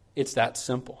 It's that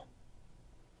simple.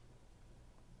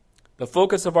 The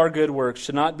focus of our good works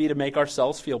should not be to make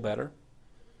ourselves feel better,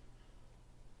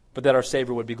 but that our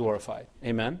Savior would be glorified.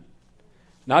 Amen?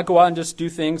 Not go out and just do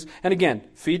things. And again,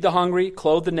 feed the hungry,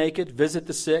 clothe the naked, visit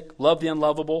the sick, love the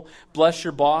unlovable, bless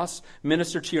your boss,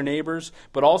 minister to your neighbors,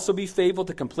 but also be faithful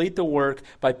to complete the work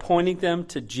by pointing them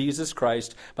to Jesus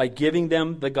Christ, by giving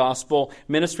them the gospel,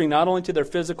 ministering not only to their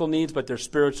physical needs, but their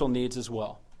spiritual needs as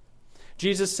well.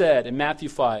 Jesus said in Matthew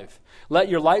 5, let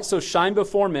your light so shine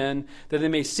before men that they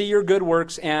may see your good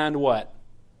works and what?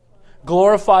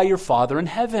 Glorify your Father in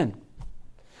heaven.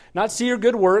 Not see your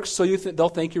good works so they'll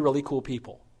think you're really cool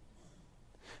people.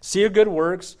 See your good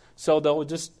works so they'll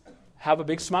just have a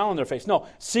big smile on their face. No,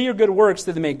 see your good works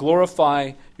that they may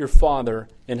glorify your Father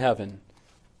in heaven.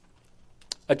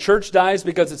 A church dies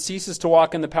because it ceases to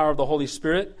walk in the power of the Holy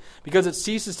Spirit, because it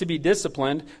ceases to be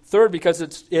disciplined. Third, because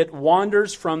it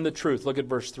wanders from the truth. Look at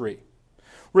verse 3.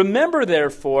 Remember,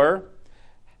 therefore,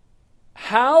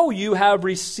 how you have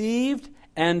received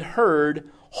and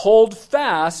heard, hold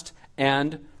fast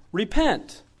and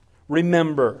repent.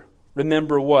 Remember.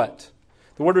 Remember what?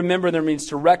 The word remember there means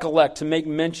to recollect, to make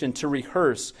mention, to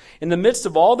rehearse. In the midst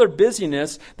of all their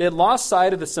busyness, they had lost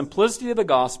sight of the simplicity of the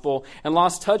gospel and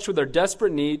lost touch with their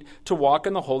desperate need to walk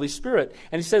in the Holy Spirit.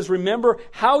 And he says, remember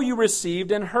how you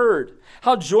received and heard.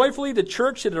 How joyfully the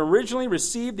church had originally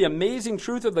received the amazing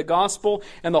truth of the gospel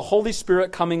and the Holy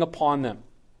Spirit coming upon them.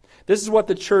 This is what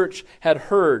the church had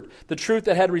heard, the truth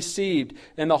that had received,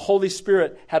 and the Holy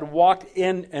Spirit had walked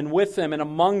in and with them and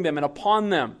among them and upon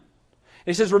them. And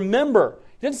he says, remember.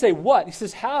 He didn't say what. He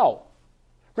says how.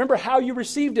 Remember how you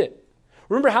received it.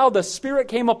 Remember how the Spirit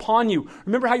came upon you.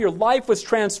 Remember how your life was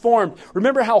transformed.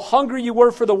 Remember how hungry you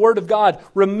were for the Word of God.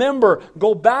 Remember,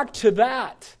 go back to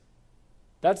that.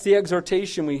 That's the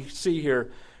exhortation we see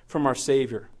here from our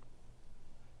Savior.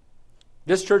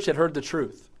 This church had heard the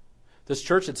truth. This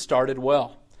church had started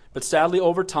well. But sadly,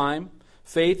 over time,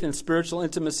 faith and spiritual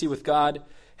intimacy with God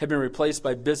have been replaced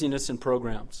by busyness and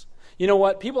programs. You know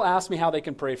what? People ask me how they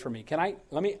can pray for me. I'm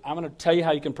going to tell you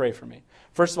how you can pray for me.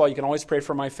 First of all, you can always pray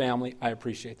for my family. I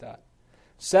appreciate that.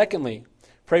 Secondly,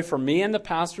 pray for me and the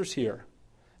pastors here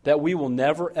that we will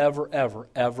never, ever, ever,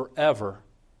 ever, ever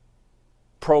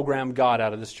program God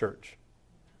out of this church.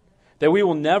 That we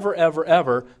will never, ever,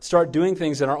 ever start doing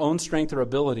things in our own strength or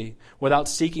ability without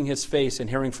seeking His face and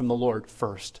hearing from the Lord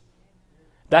first.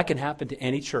 That can happen to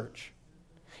any church.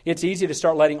 It's easy to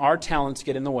start letting our talents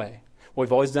get in the way. Well,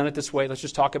 we've always done it this way. Let's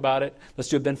just talk about it. Let's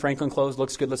do a Ben Franklin close.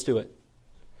 Looks good. Let's do it.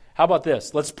 How about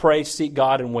this? Let's pray, seek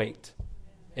God, and wait.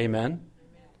 Amen?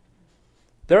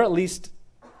 There are at least,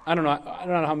 I don't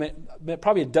know how many,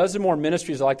 probably a dozen more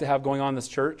ministries I like to have going on in this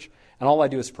church, and all I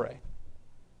do is pray.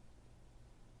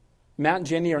 Matt and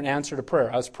Jenny are an answer to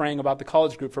prayer. I was praying about the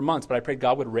college group for months, but I prayed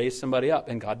God would raise somebody up,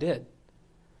 and God did.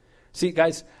 See,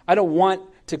 guys, I don't want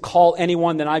to call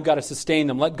anyone that I've got to sustain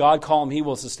them. Let God call them. He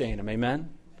will sustain them. Amen?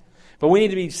 But we need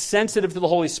to be sensitive to the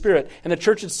Holy Spirit. And the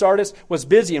church at Sardis was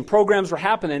busy and programs were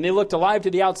happening. They looked alive to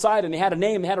the outside and they had a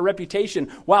name, they had a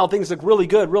reputation. Wow, things look really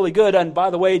good, really good. And by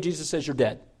the way, Jesus says you're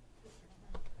dead.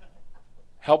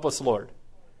 Help us, Lord,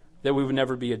 that we would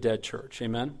never be a dead church.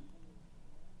 Amen?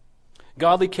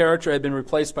 Godly character had been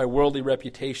replaced by worldly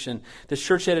reputation. The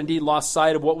church had indeed lost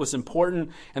sight of what was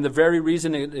important, and the very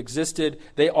reason it existed,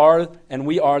 they are and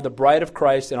we are the bride of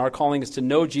Christ, and our calling is to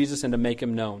know Jesus and to make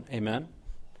Him known. Amen?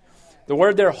 The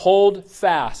word there, hold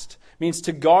fast, means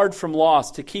to guard from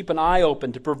loss, to keep an eye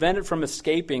open, to prevent it from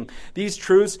escaping. These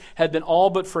truths had been all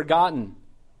but forgotten.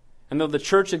 And though the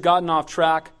church had gotten off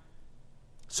track,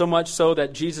 so much so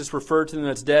that Jesus referred to them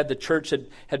as dead, the church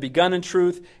had begun in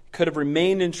truth, could have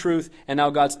remained in truth, and now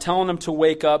God's telling them to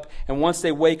wake up. And once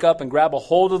they wake up and grab a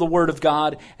hold of the Word of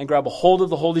God and grab a hold of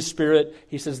the Holy Spirit,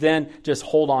 He says, then just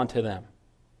hold on to them.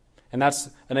 And that's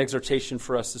an exhortation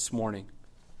for us this morning.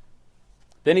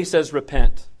 Then he says,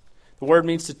 repent. The word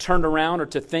means to turn around or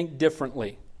to think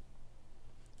differently.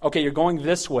 Okay, you're going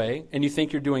this way and you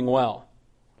think you're doing well.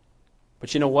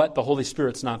 But you know what? The Holy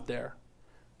Spirit's not there.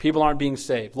 People aren't being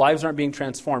saved. Lives aren't being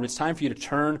transformed. It's time for you to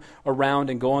turn around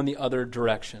and go in the other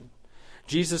direction.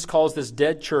 Jesus calls this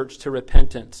dead church to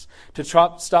repentance, to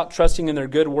stop trusting in their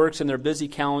good works and their busy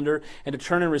calendar, and to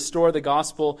turn and restore the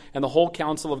gospel and the whole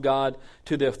counsel of God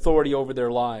to the authority over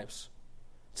their lives.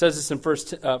 It says this in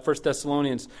 1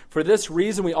 Thessalonians. For this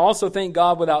reason we also thank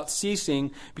God without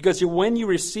ceasing, because when you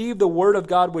received the word of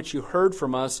God which you heard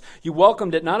from us, you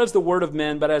welcomed it not as the word of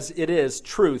men, but as it is,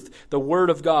 truth, the word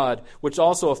of God, which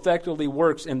also effectively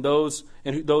works in those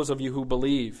of you who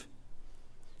believe.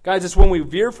 Guys, it's when we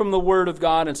veer from the Word of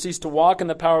God and cease to walk in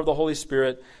the power of the Holy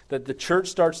Spirit that the church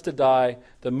starts to die,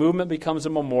 the movement becomes a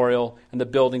memorial, and the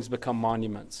buildings become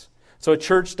monuments. So a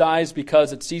church dies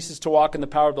because it ceases to walk in the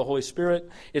power of the Holy Spirit.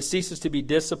 It ceases to be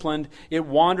disciplined. It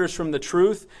wanders from the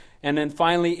truth. And then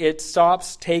finally, it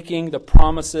stops taking the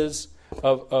promises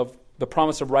of the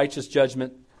promise of righteous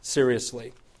judgment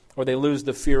seriously. Or they lose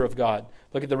the fear of God.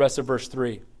 Look at the rest of verse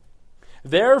 3.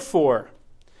 Therefore,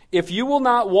 if you will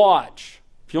not watch,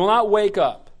 if you will not wake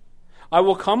up, I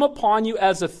will come upon you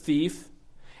as a thief,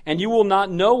 and you will not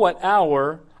know what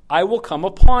hour I will come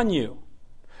upon you.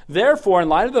 Therefore, in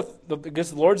light of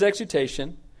the Lord's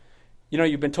exhortation,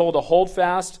 you've been told to hold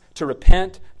fast, to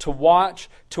repent, to watch,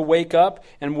 to wake up.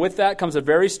 And with that comes a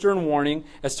very stern warning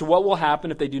as to what will happen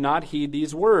if they do not heed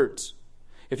these words.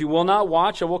 If you will not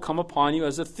watch, I will come upon you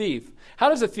as a thief. How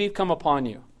does a thief come upon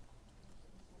you?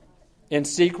 In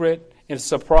secret, in a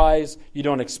surprise, you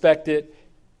don't expect it,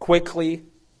 quickly.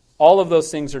 All of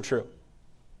those things are true.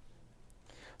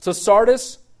 So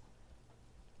Sardis,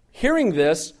 hearing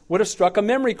this, would have struck a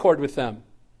memory chord with them.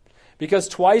 Because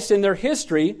twice in their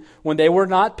history, when they were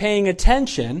not paying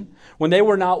attention, when they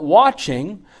were not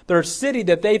watching, their city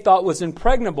that they thought was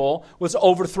impregnable was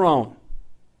overthrown.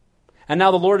 And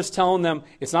now the Lord is telling them,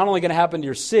 it's not only going to happen to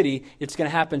your city, it's going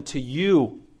to happen to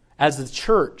you as the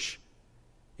church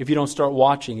if you don't start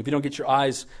watching, if you don't get your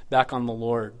eyes back on the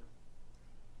Lord.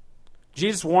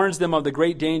 Jesus warns them of the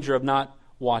great danger of not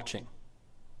watching.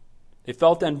 They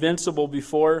felt invincible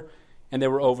before, and they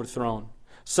were overthrown.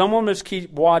 Someone must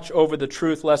keep watch over the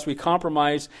truth lest we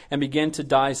compromise and begin to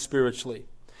die spiritually.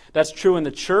 That's true in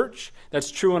the church,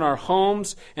 that's true in our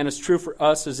homes, and it's true for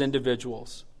us as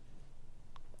individuals.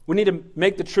 We need to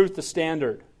make the truth the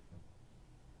standard.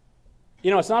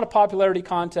 You know, it's not a popularity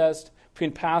contest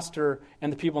between pastor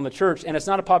and the people in the church, and it's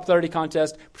not a popularity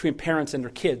contest between parents and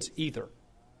their kids either.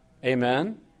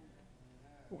 Amen?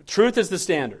 Truth is the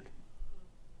standard,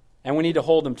 and we need to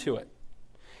hold them to it.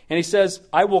 And he says,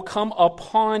 I will come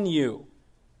upon you.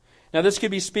 Now this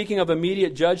could be speaking of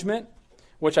immediate judgment,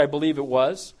 which I believe it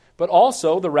was, but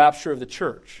also the rapture of the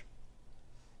church.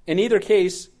 In either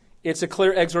case, it's a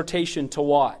clear exhortation to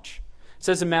watch. It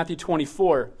says in Matthew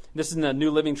 24, this is in the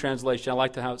New Living Translation, I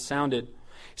like how it sounded. It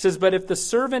says, but if the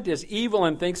servant is evil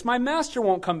and thinks, my master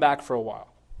won't come back for a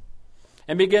while,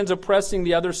 and begins oppressing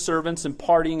the other servants and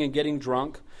partying and getting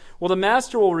drunk, well, the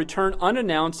master will return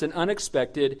unannounced and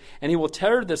unexpected, and he will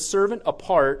tear the servant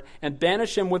apart and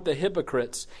banish him with the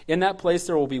hypocrites. In that place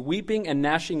there will be weeping and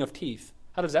gnashing of teeth.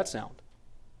 How does that sound?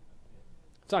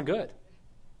 It's not good.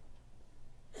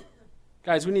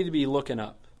 Guys, we need to be looking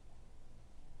up.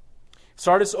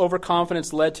 Sardis'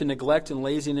 overconfidence led to neglect and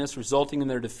laziness, resulting in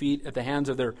their defeat at the hands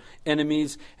of their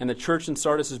enemies, and the church in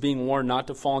Sardis is being warned not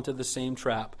to fall into the same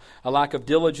trap. A lack of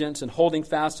diligence and holding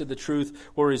fast to the truth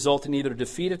will result in either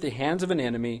defeat at the hands of an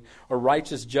enemy or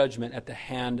righteous judgment at the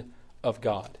hand of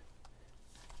God.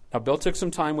 Now, Bill took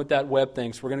some time with that web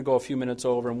thing, so we're going to go a few minutes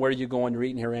over, and where are you going? You're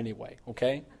eating here anyway,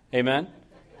 okay? Amen?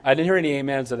 I didn't hear any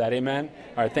amens to that, amen?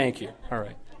 All right, thank you. All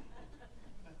right.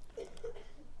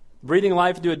 Breathing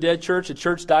life into a dead church. A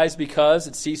church dies because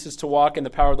it ceases to walk in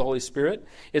the power of the Holy Spirit.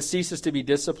 It ceases to be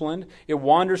disciplined. It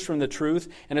wanders from the truth.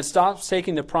 And it stops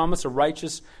taking the promise of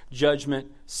righteous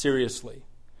judgment seriously.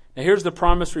 Now here's the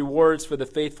promised rewards for the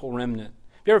faithful remnant.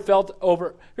 Have you ever felt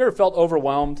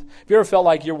overwhelmed? Have you ever felt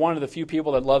like you're one of the few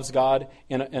people that loves God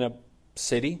in a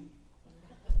city?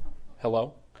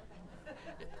 Hello?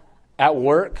 At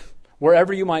work?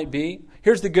 Wherever you might be?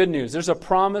 Here's the good news. There's a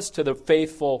promise to the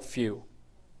faithful few.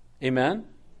 Amen?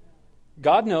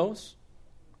 God knows,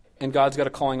 and God's got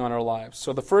a calling on our lives.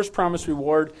 So the first promised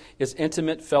reward is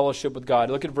intimate fellowship with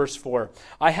God. Look at verse 4.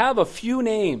 I have a few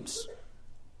names.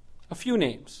 A few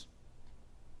names.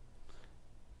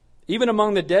 Even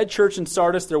among the dead church in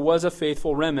Sardis, there was a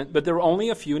faithful remnant, but there were only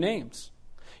a few names.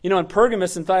 You know, in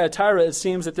Pergamos and Thyatira, it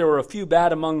seems that there were a few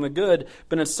bad among the good,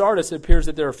 but in Sardis, it appears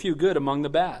that there are a few good among the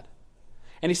bad.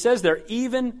 And he says there,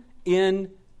 even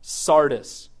in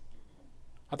Sardis.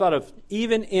 I thought of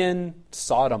even in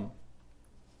Sodom,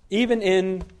 even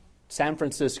in San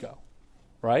Francisco,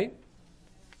 right?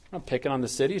 I'm not picking on the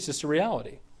city, it's just a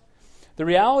reality. The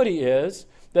reality is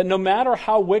that no matter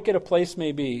how wicked a place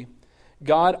may be,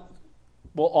 God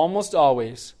will almost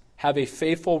always have a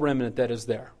faithful remnant that is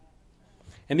there.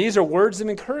 And these are words of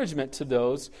encouragement to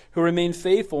those who remain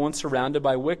faithful when surrounded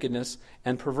by wickedness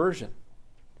and perversion.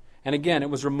 And again, it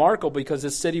was remarkable because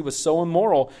this city was so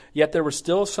immoral, yet there were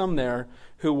still some there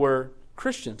who were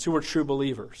Christians, who were true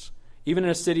believers. Even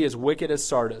in a city as wicked as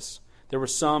Sardis, there were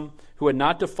some who had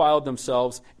not defiled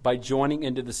themselves by joining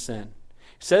into the sin.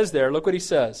 He says there, look what he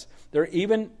says, there are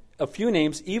even a few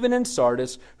names, even in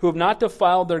Sardis, who have not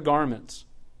defiled their garments.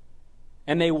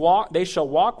 And they shall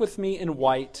walk with me in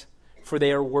white, for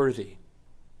they are worthy.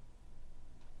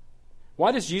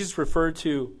 Why does Jesus refer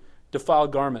to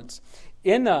defiled garments?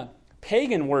 In the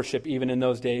pagan worship, even in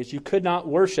those days, you could not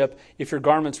worship if your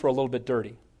garments were a little bit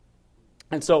dirty.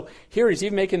 And so here he's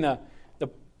even making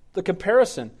the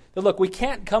comparison that, look, we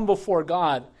can't come before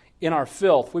God in our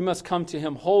filth. We must come to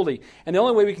him holy. And the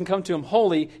only way we can come to him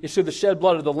holy is through the shed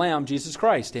blood of the Lamb, Jesus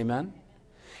Christ. Amen?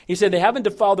 He said they haven't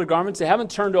defiled their garments. They haven't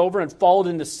turned over and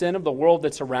fallen into sin of the world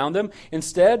that's around them.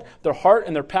 Instead, their heart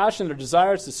and their passion, their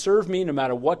desire is to serve me no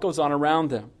matter what goes on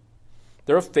around them.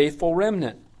 They're a faithful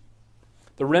remnant.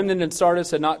 The remnant in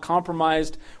Sardis had not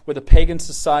compromised with a pagan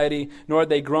society, nor had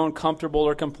they grown comfortable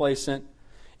or complacent.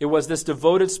 It was this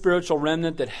devoted spiritual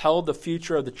remnant that held the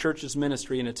future of the church's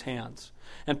ministry in its hands.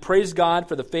 And praise God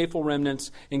for the faithful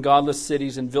remnants in godless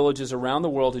cities and villages around the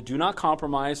world who do not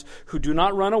compromise, who do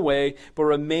not run away, but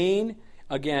remain,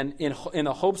 again, in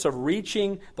the hopes of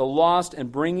reaching the lost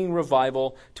and bringing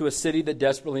revival to a city that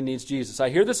desperately needs Jesus.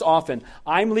 I hear this often.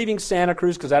 I'm leaving Santa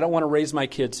Cruz because I don't want to raise my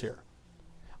kids here.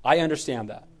 I understand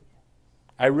that.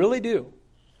 I really do.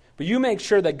 But you make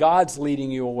sure that God's leading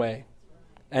you away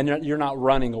and you're not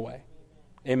running away.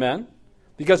 Amen?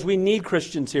 Because we need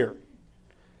Christians here.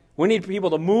 We need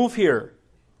people to move here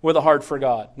with a heart for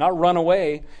God, not run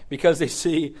away because they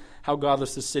see how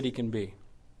godless the city can be.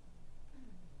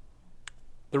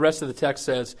 The rest of the text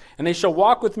says, and they shall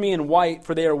walk with me in white,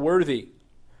 for they are worthy.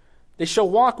 They shall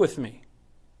walk with me.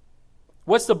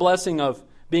 What's the blessing of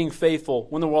being faithful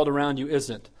when the world around you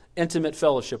isn't? Intimate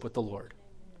fellowship with the Lord.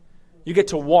 You get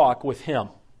to walk with Him.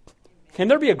 Can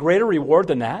there be a greater reward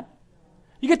than that?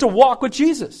 You get to walk with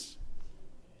Jesus.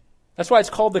 That's why it's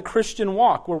called the Christian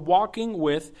walk. We're walking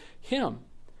with Him.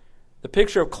 The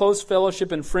picture of close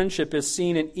fellowship and friendship is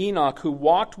seen in Enoch, who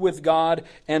walked with God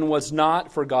and was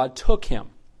not, for God took him.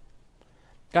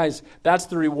 Guys, that's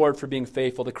the reward for being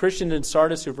faithful. The Christians in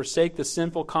Sardis who forsake the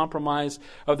sinful compromise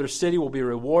of their city will be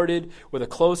rewarded with a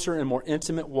closer and more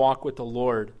intimate walk with the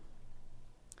Lord.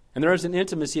 And there is an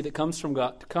intimacy that comes from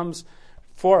God, comes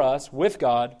for us with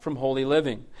God from holy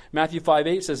living. Matthew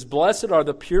 5:8 says, "Blessed are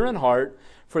the pure in heart,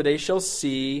 for they shall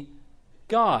see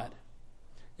God."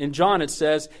 In John it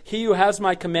says, "He who has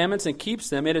my commandments and keeps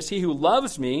them, it is he who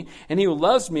loves me, and he who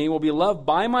loves me will be loved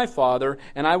by my Father,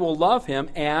 and I will love him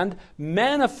and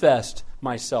manifest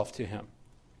myself to him."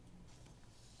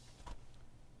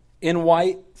 In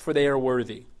white, for they are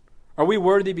worthy. Are we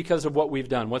worthy because of what we've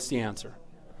done? What's the answer?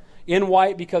 In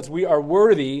white, because we are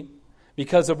worthy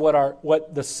because of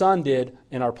what the Son did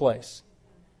in our place.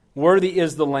 Worthy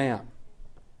is the Lamb.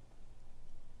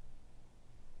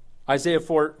 Isaiah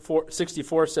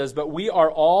 64 says, "But we are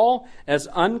all as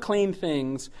unclean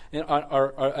things,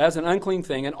 as an unclean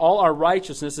thing, and all our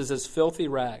righteousness is as filthy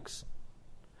rags."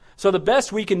 So the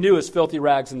best we can do is filthy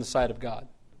rags in the sight of God.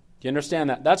 Do you understand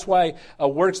that? That's why a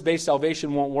works-based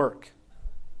salvation won't work.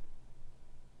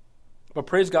 But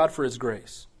praise God for His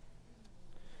grace.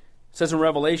 It says in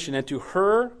Revelation, "And to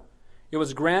her it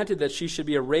was granted that she should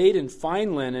be arrayed in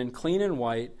fine linen, clean and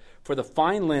white, for the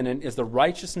fine linen is the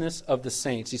righteousness of the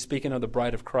saints." He's speaking of the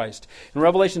bride of Christ. In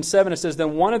Revelation 7 it says,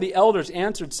 "Then one of the elders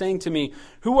answered, saying to me,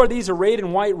 'Who are these arrayed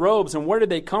in white robes, and where did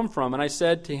they come from?' And I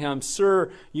said to him, 'Sir,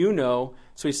 you know.'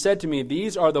 So he said to me,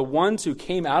 'These are the ones who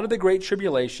came out of the great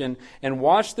tribulation and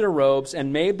washed their robes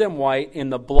and made them white in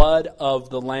the blood of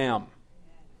the Lamb.'"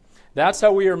 That's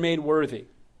how we are made worthy.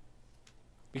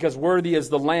 Because worthy is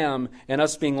the Lamb, and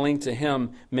us being linked to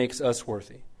Him makes us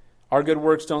worthy. Our good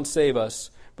works don't save us,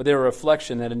 but they're a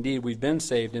reflection that indeed we've been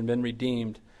saved and been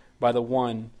redeemed by the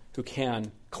one who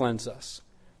can cleanse us.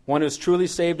 One who is truly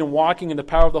saved and walking in the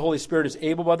power of the Holy Spirit is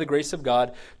able by the grace of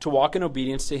God to walk in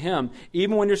obedience to Him,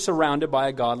 even when you're surrounded by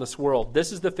a godless world.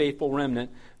 This is the faithful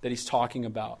remnant that he's talking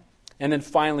about. And then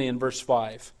finally in verse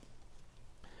 5,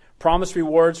 promised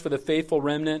rewards for the faithful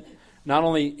remnant. Not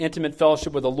only intimate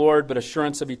fellowship with the Lord, but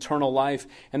assurance of eternal life.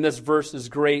 And this verse is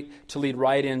great to lead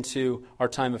right into our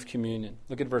time of communion.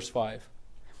 Look at verse 5.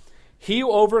 "He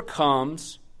who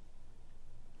overcomes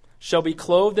shall be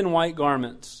clothed in white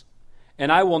garments,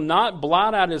 and I will not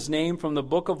blot out his name from the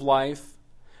book of life,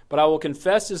 but I will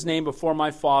confess his name before my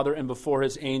Father and before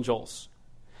his angels."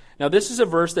 Now this is a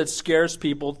verse that scares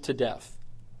people to death.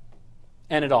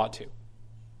 And it ought to.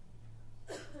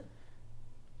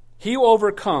 He who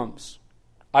overcomes,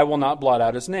 I will not blot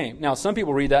out his name. Now, some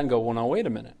people read that and go, well, now, wait a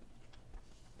minute.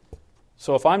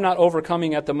 So if I'm not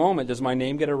overcoming at the moment, does my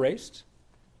name get erased?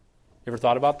 You ever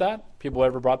thought about that? People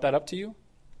ever brought that up to you?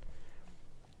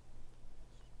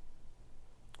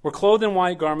 We're clothed in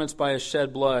white garments by His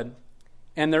shed blood,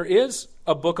 and there is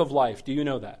a book of life. Do you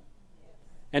know that?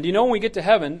 And do you know when we get to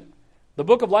heaven, the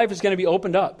book of life is going to be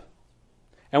opened up.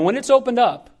 And when it's opened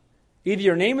up, either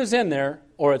your name is in there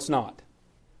or it's not.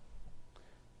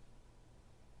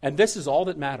 And this is all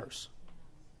that matters.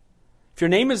 If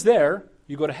your name is there,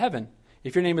 you go to heaven.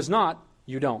 If your name is not,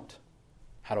 you don't.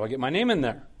 How do I get my name in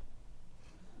there?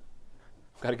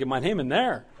 I've got to get my name in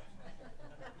there.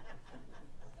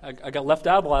 I got left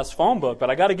out of the last phone book,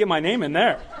 but I got to get my name in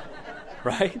there.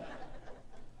 Right?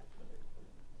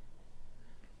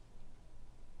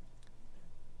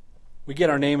 We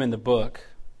get our name in the book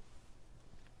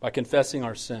by confessing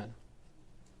our sin,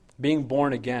 being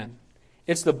born again.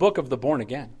 It's the book of the born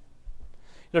again.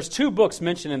 There's two books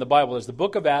mentioned in the Bible. There's the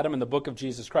book of Adam and the book of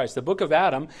Jesus Christ. The book of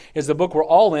Adam is the book we're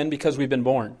all in because we've been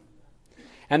born.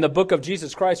 And the book of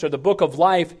Jesus Christ, or the book of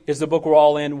life, is the book we're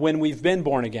all in when we've been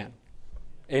born again.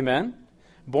 Amen?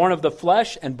 Born of the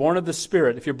flesh and born of the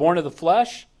Spirit. If you're born of the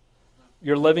flesh,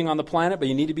 you're living on the planet, but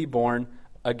you need to be born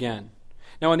again.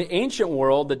 Now, in the ancient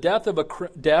world, the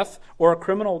death or a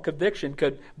criminal conviction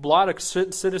could blot a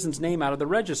citizen's name out of the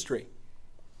registry.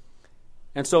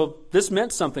 And so this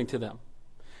meant something to them.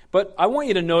 But I want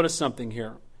you to notice something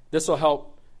here. This will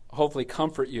help, hopefully,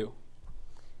 comfort you.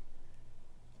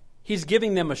 He's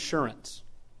giving them assurance,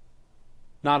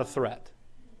 not a threat.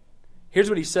 Here's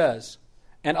what he says,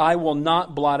 and I will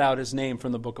not blot out his name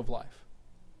from the book of life.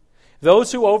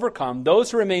 Those who overcome, those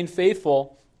who remain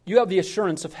faithful, you have the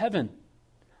assurance of heaven.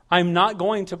 I'm not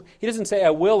going to, he doesn't say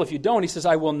I will if you don't. He says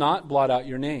I will not blot out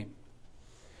your name.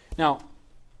 Now,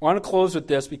 I want to close with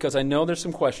this because I know there's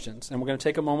some questions, and we're going to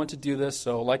take a moment to do this.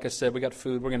 So like I said, we got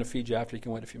food. We're going to feed you after. You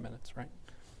can wait a few minutes, right?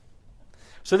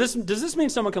 So does this mean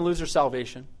someone can lose their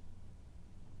salvation?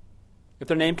 If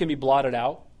their name can be blotted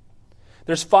out?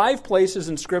 There's 5 places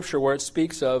in Scripture where it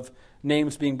speaks of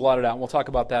names being blotted out. We'll talk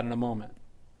about that in a moment.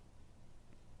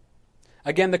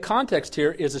 Again, the context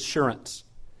here is assurance.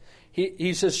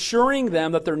 He's assuring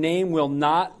them that their name will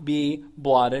not be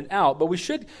blotted out. But we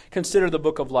should consider the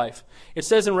book of life. It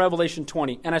says in Revelation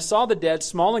 20, and I saw the dead,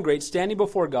 small and great, standing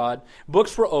before God.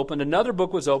 Books were opened. Another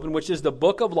book was opened, which is the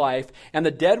book of life. And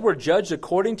the dead were judged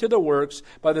according to their works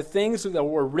by the things that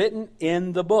were written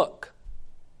in the book.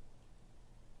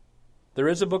 There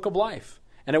is a book of life,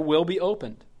 and it will be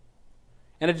opened.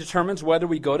 And it determines whether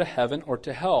we go to heaven or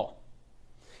to hell.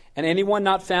 And anyone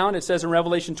not found, it says in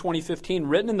Revelation 20:15,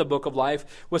 written in the book of life,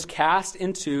 was cast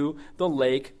into the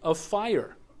lake of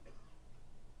fire.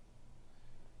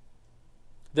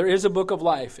 There is a book of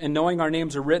life, and knowing our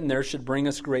names are written there should bring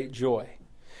us great joy.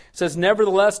 It says,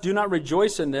 nevertheless, do not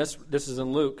rejoice in this is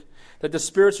in Luke, that the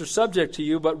spirits are subject to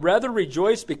you, but rather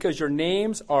rejoice because your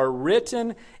names are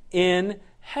written in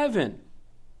heaven.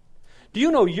 Do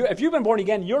you know, if you've been born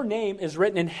again, your name is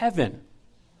written in heaven.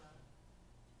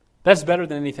 That's better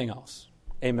than anything else.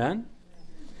 Amen?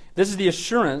 This is the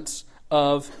assurance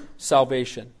of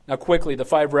salvation. Now quickly, the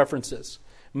 5 references.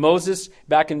 Moses,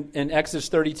 back in Exodus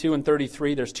 32 and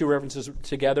 33, there's 2 references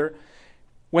together.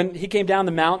 When he came down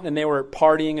the mountain and they were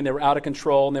partying and they were out of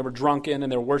control and they were drunken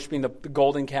and they were worshiping the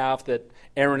golden calf that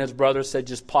Aaron and his brothers said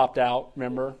just popped out,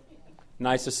 remember?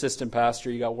 Nice assistant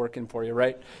pastor you got working for you,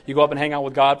 right? You go up and hang out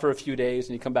with God for a few days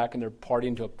and you come back and they're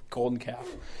partying to a golden calf.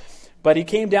 But he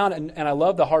came down, and I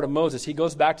love the heart of Moses. He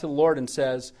goes back to the Lord and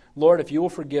says, Lord, if you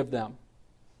will forgive them,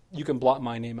 you can blot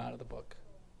my name out of the book.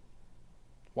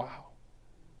 Wow.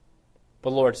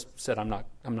 But the Lord said, I'm not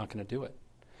going to do it.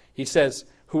 He says,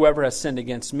 whoever has sinned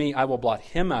against me, I will blot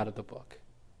him out of the book.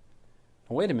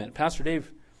 Now, wait a minute. Pastor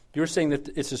Dave, you're saying that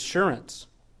it's assurance.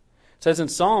 It says in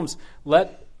Psalms,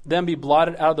 let them be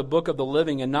blotted out of the book of the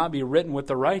living and not be written with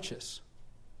the righteous.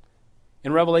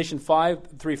 In Revelation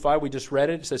 3:5, we just read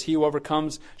it. It says, he who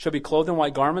overcomes shall be clothed in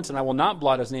white garments, and I will not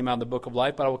blot his name out of the book of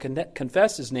life, but I will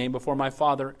confess his name before my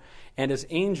Father and his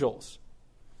angels.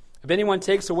 If anyone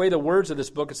takes away the words of this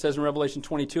book, it says in Revelation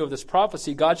 22 of this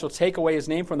prophecy, God shall take away his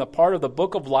name from the part of the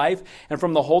book of life and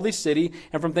from the holy city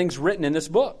and from things written in this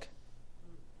book.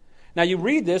 Now you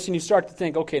read this and you start to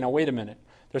think, okay, now wait a minute.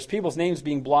 There's people's names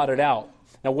being blotted out.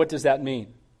 Now what does that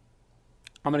mean?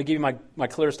 I'm going to give you my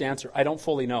clearest answer. I don't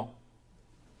fully know.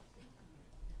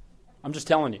 I'm just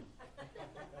telling you.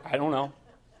 I don't know.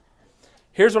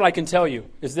 Here's what I can tell you,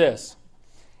 is this.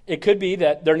 It could be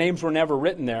that their names were never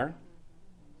written there,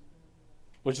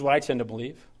 which is what I tend to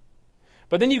believe.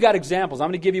 But then you've got examples. I'm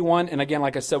going to give you one, and again,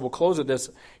 like I said, we'll close with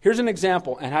this. Here's an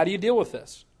example, and how do you deal with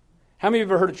this? How many of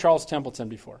you have ever heard of Charles Templeton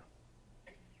before?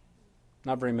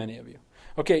 Not very many of you.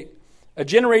 Okay, a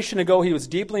generation ago, he was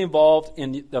deeply involved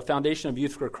in the foundation of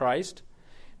Youth for Christ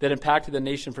that impacted the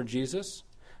nation for Jesus.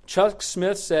 Chuck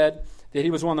Smith said that he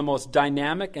was one of the most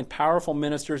dynamic and powerful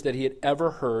ministers that he had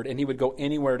ever heard, and he would go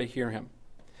anywhere to hear him.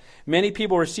 Many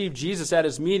people received Jesus at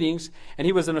his meetings, and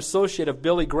he was an associate of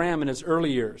Billy Graham in his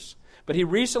early years. But he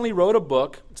recently wrote a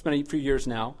book, it's been a few years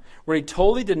now, where he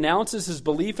totally denounces his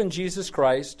belief in Jesus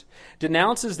Christ,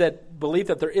 denounces that belief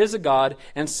that there is a God,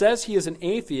 and says he is an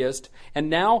atheist,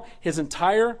 and now his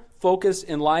entire focus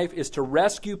in life is to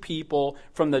rescue people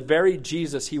from the very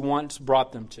Jesus he once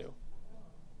brought them to.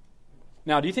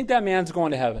 Now, do you think that man's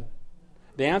going to heaven?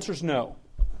 The answer is no.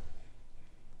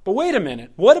 But wait a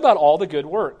minute. What about all the good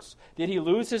works? Did he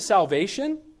lose his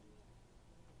salvation?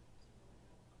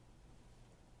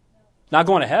 Not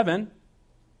going to heaven.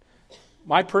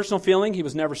 My personal feeling, he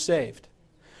was never saved.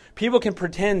 People can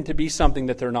pretend to be something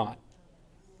that they're not,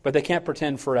 but they can't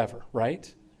pretend forever,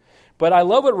 right? But I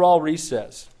love what Raul Ries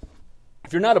says.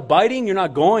 If you're not abiding, you're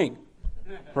not going.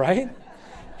 Right?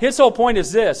 His whole point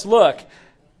is this. Look,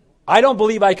 I don't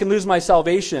believe I can lose my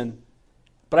salvation,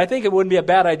 but I think it wouldn't be a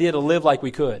bad idea to live like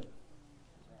we could.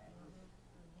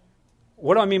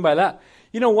 What do I mean by that?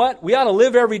 You know what? We ought to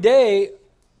live every day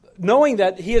knowing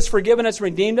that He has forgiven us,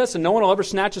 redeemed us, and no one will ever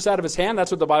snatch us out of His hand.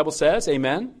 That's what the Bible says.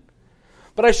 Amen.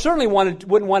 But I certainly wouldn't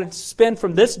want to spend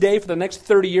from this day for the next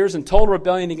 30 years in total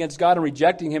rebellion against God and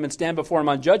rejecting Him and stand before Him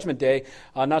on Judgment Day.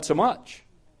 Not so much.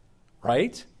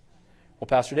 Right? Well,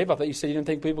 Pastor Dave, I thought you said you didn't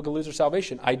think people could lose their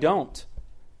salvation. I don't.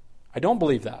 I don't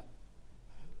believe that.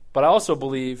 But I also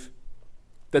believe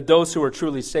that those who are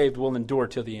truly saved will endure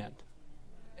till the end.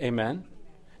 Amen.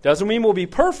 Doesn't mean we'll be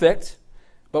perfect,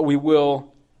 but we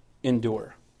will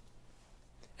endure.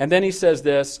 And then he says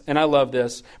this, and I love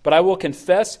this, but I will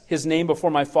confess His name before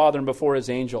my Father and before His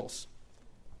angels.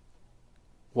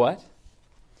 What?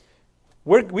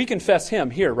 We confess Him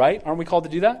here, right? Aren't we called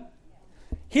to do that?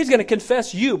 He's going to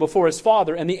confess you before His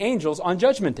Father and the angels on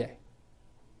Judgment Day.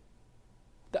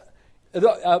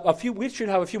 We should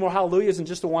have a few more hallelujahs than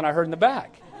just the one I heard in the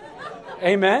back.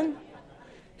 Amen?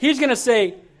 He's going to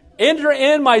say, enter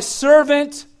in my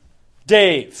servant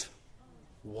Dave.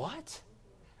 What?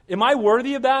 Am I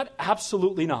worthy of that?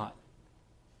 Absolutely not.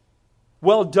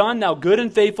 Well done, thou good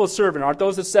and faithful servant. Aren't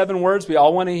those the 7 words we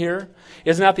all want to hear?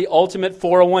 Isn't that the ultimate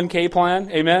 401k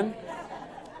plan? Amen?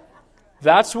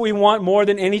 That's what we want more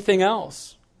than anything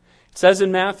else. It says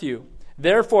in Matthew,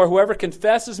 therefore, whoever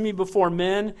confesses me before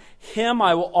men, him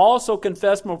I will also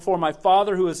confess before my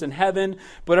Father who is in heaven.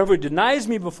 But whoever denies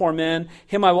me before men,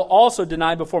 him I will also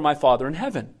deny before my Father in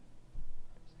heaven.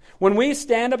 When we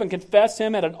stand up and confess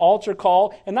Him at an altar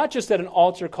call, and not just at an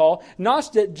altar call,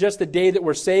 not just the day that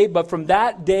we're saved, but from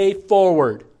that day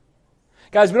forward.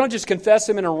 Guys, we don't just confess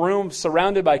Him in a room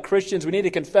surrounded by Christians. We need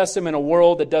to confess Him in a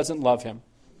world that doesn't love Him.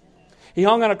 He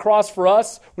hung on a cross for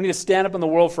us. We need to stand up in the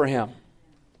world for Him.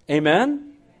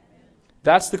 Amen?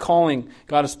 That's the calling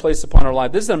God has placed upon our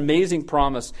life. This is an amazing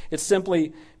promise. It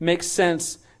simply makes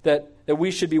sense that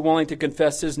we should be willing to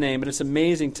confess His name. And it's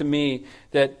amazing to me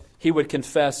that He would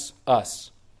confess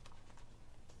us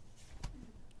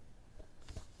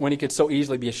when He could so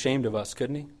easily be ashamed of us,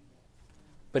 couldn't He?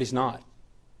 But He's not.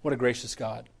 What a gracious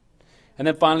God. And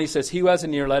then finally He says, he who has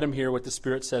an ear, let him hear what the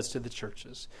Spirit says to the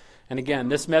churches. And again,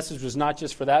 this message was not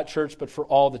just for that church, but for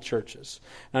all the churches.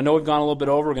 And I know we've gone a little bit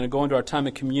over. We're going to go into our time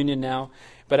of communion now.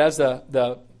 But as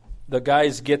the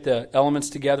guys get the elements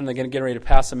together and they're going to get ready to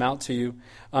pass them out to you,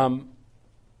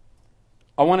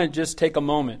 I want to just take a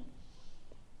moment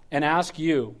and ask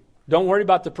you, don't worry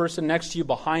about the person next to you,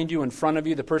 behind you, in front of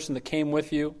you, the person that came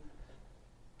with you.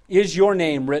 Is your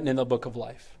name written in the book of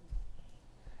life?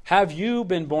 Have you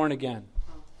been born again?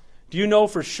 Do you know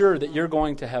for sure that you're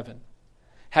going to heaven?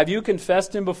 Have you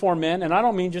confessed Him before men? And I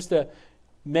don't mean just to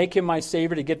make Him my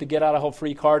Savior to get the get-out-of-hell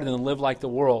free card and then live like the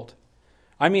world.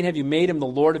 I mean, have you made Him the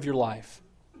Lord of your life?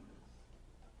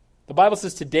 The Bible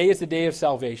says today is the day of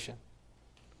salvation.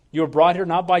 You were brought here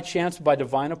not by chance, but by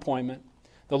divine appointment.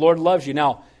 The Lord loves you.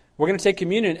 Now, we're going to take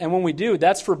communion, and when we do,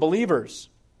 that's for believers.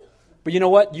 But you know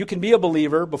what? You can be a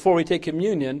believer before we take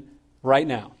communion right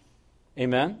now.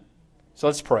 Amen? So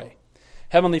let's pray.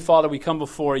 Heavenly Father, we come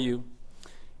before you,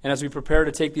 and as we prepare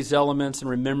to take these elements in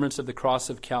remembrance of the cross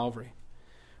of Calvary,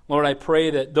 Lord, I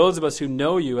pray that those of us who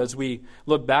know you, as we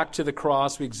look back to the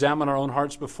cross, we examine our own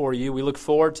hearts before you, we look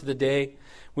forward to the day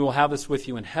we will have this with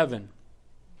you in heaven.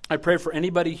 I pray for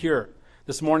anybody here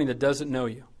this morning that doesn't know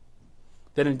you,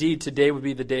 that indeed today would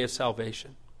be the day of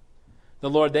salvation. The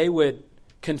Lord, they would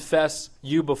confess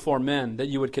you before men, that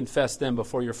you would confess them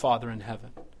before your Father in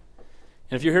heaven.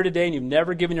 And if you're here today and you've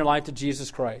never given your life to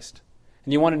Jesus Christ,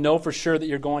 and you want to know for sure that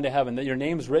you're going to heaven, that your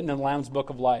name is written in the Lamb's Book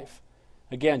of Life,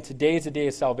 again, today is the day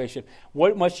of salvation.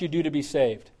 What must you do to be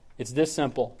saved? It's this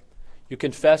simple. You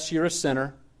confess you're a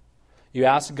sinner. You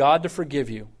ask God to forgive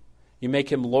you. You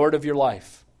make Him Lord of your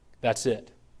life. That's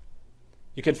it.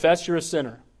 You confess you're a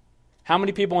sinner. How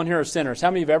many people in here are sinners?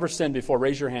 How many have ever sinned before?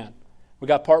 Raise your hand. We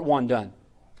got part 1 done.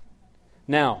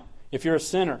 Now, if you're a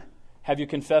sinner, have you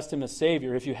confessed Him as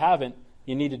Savior? If you haven't,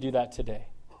 you need to do that today.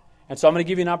 And so I'm going to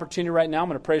give you an opportunity right now. I'm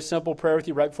going to pray a simple prayer with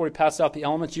you right before we pass out the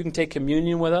elements. You can take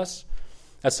communion with us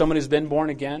as someone who's been born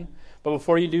again. But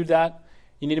before you do that,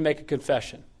 you need to make a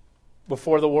confession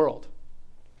before the world.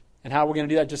 And how we're going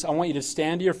to do that, I want you to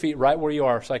stand to your feet right where you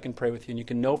are so I can pray with you. And you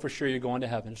can know for sure you're going to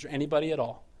heaven. Is there anybody at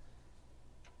all?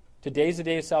 Today's the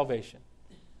day of salvation.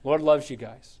 Lord loves you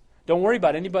guys. Don't worry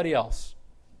about anybody else.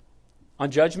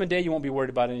 On Judgment Day, you won't be worried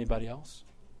about anybody else.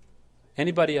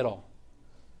 Anybody at all.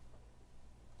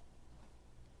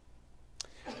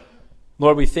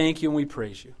 Lord, we thank you and we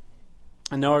praise you.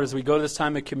 And now as we go to this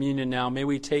time of communion now, may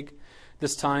we take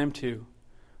this time to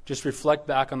just reflect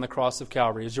back on the cross of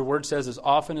Calvary. As your word says, as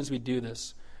often as we do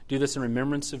this in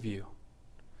remembrance of you.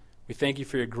 We thank you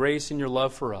for your grace and your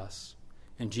love for us.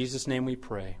 In Jesus' name we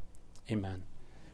pray. Amen.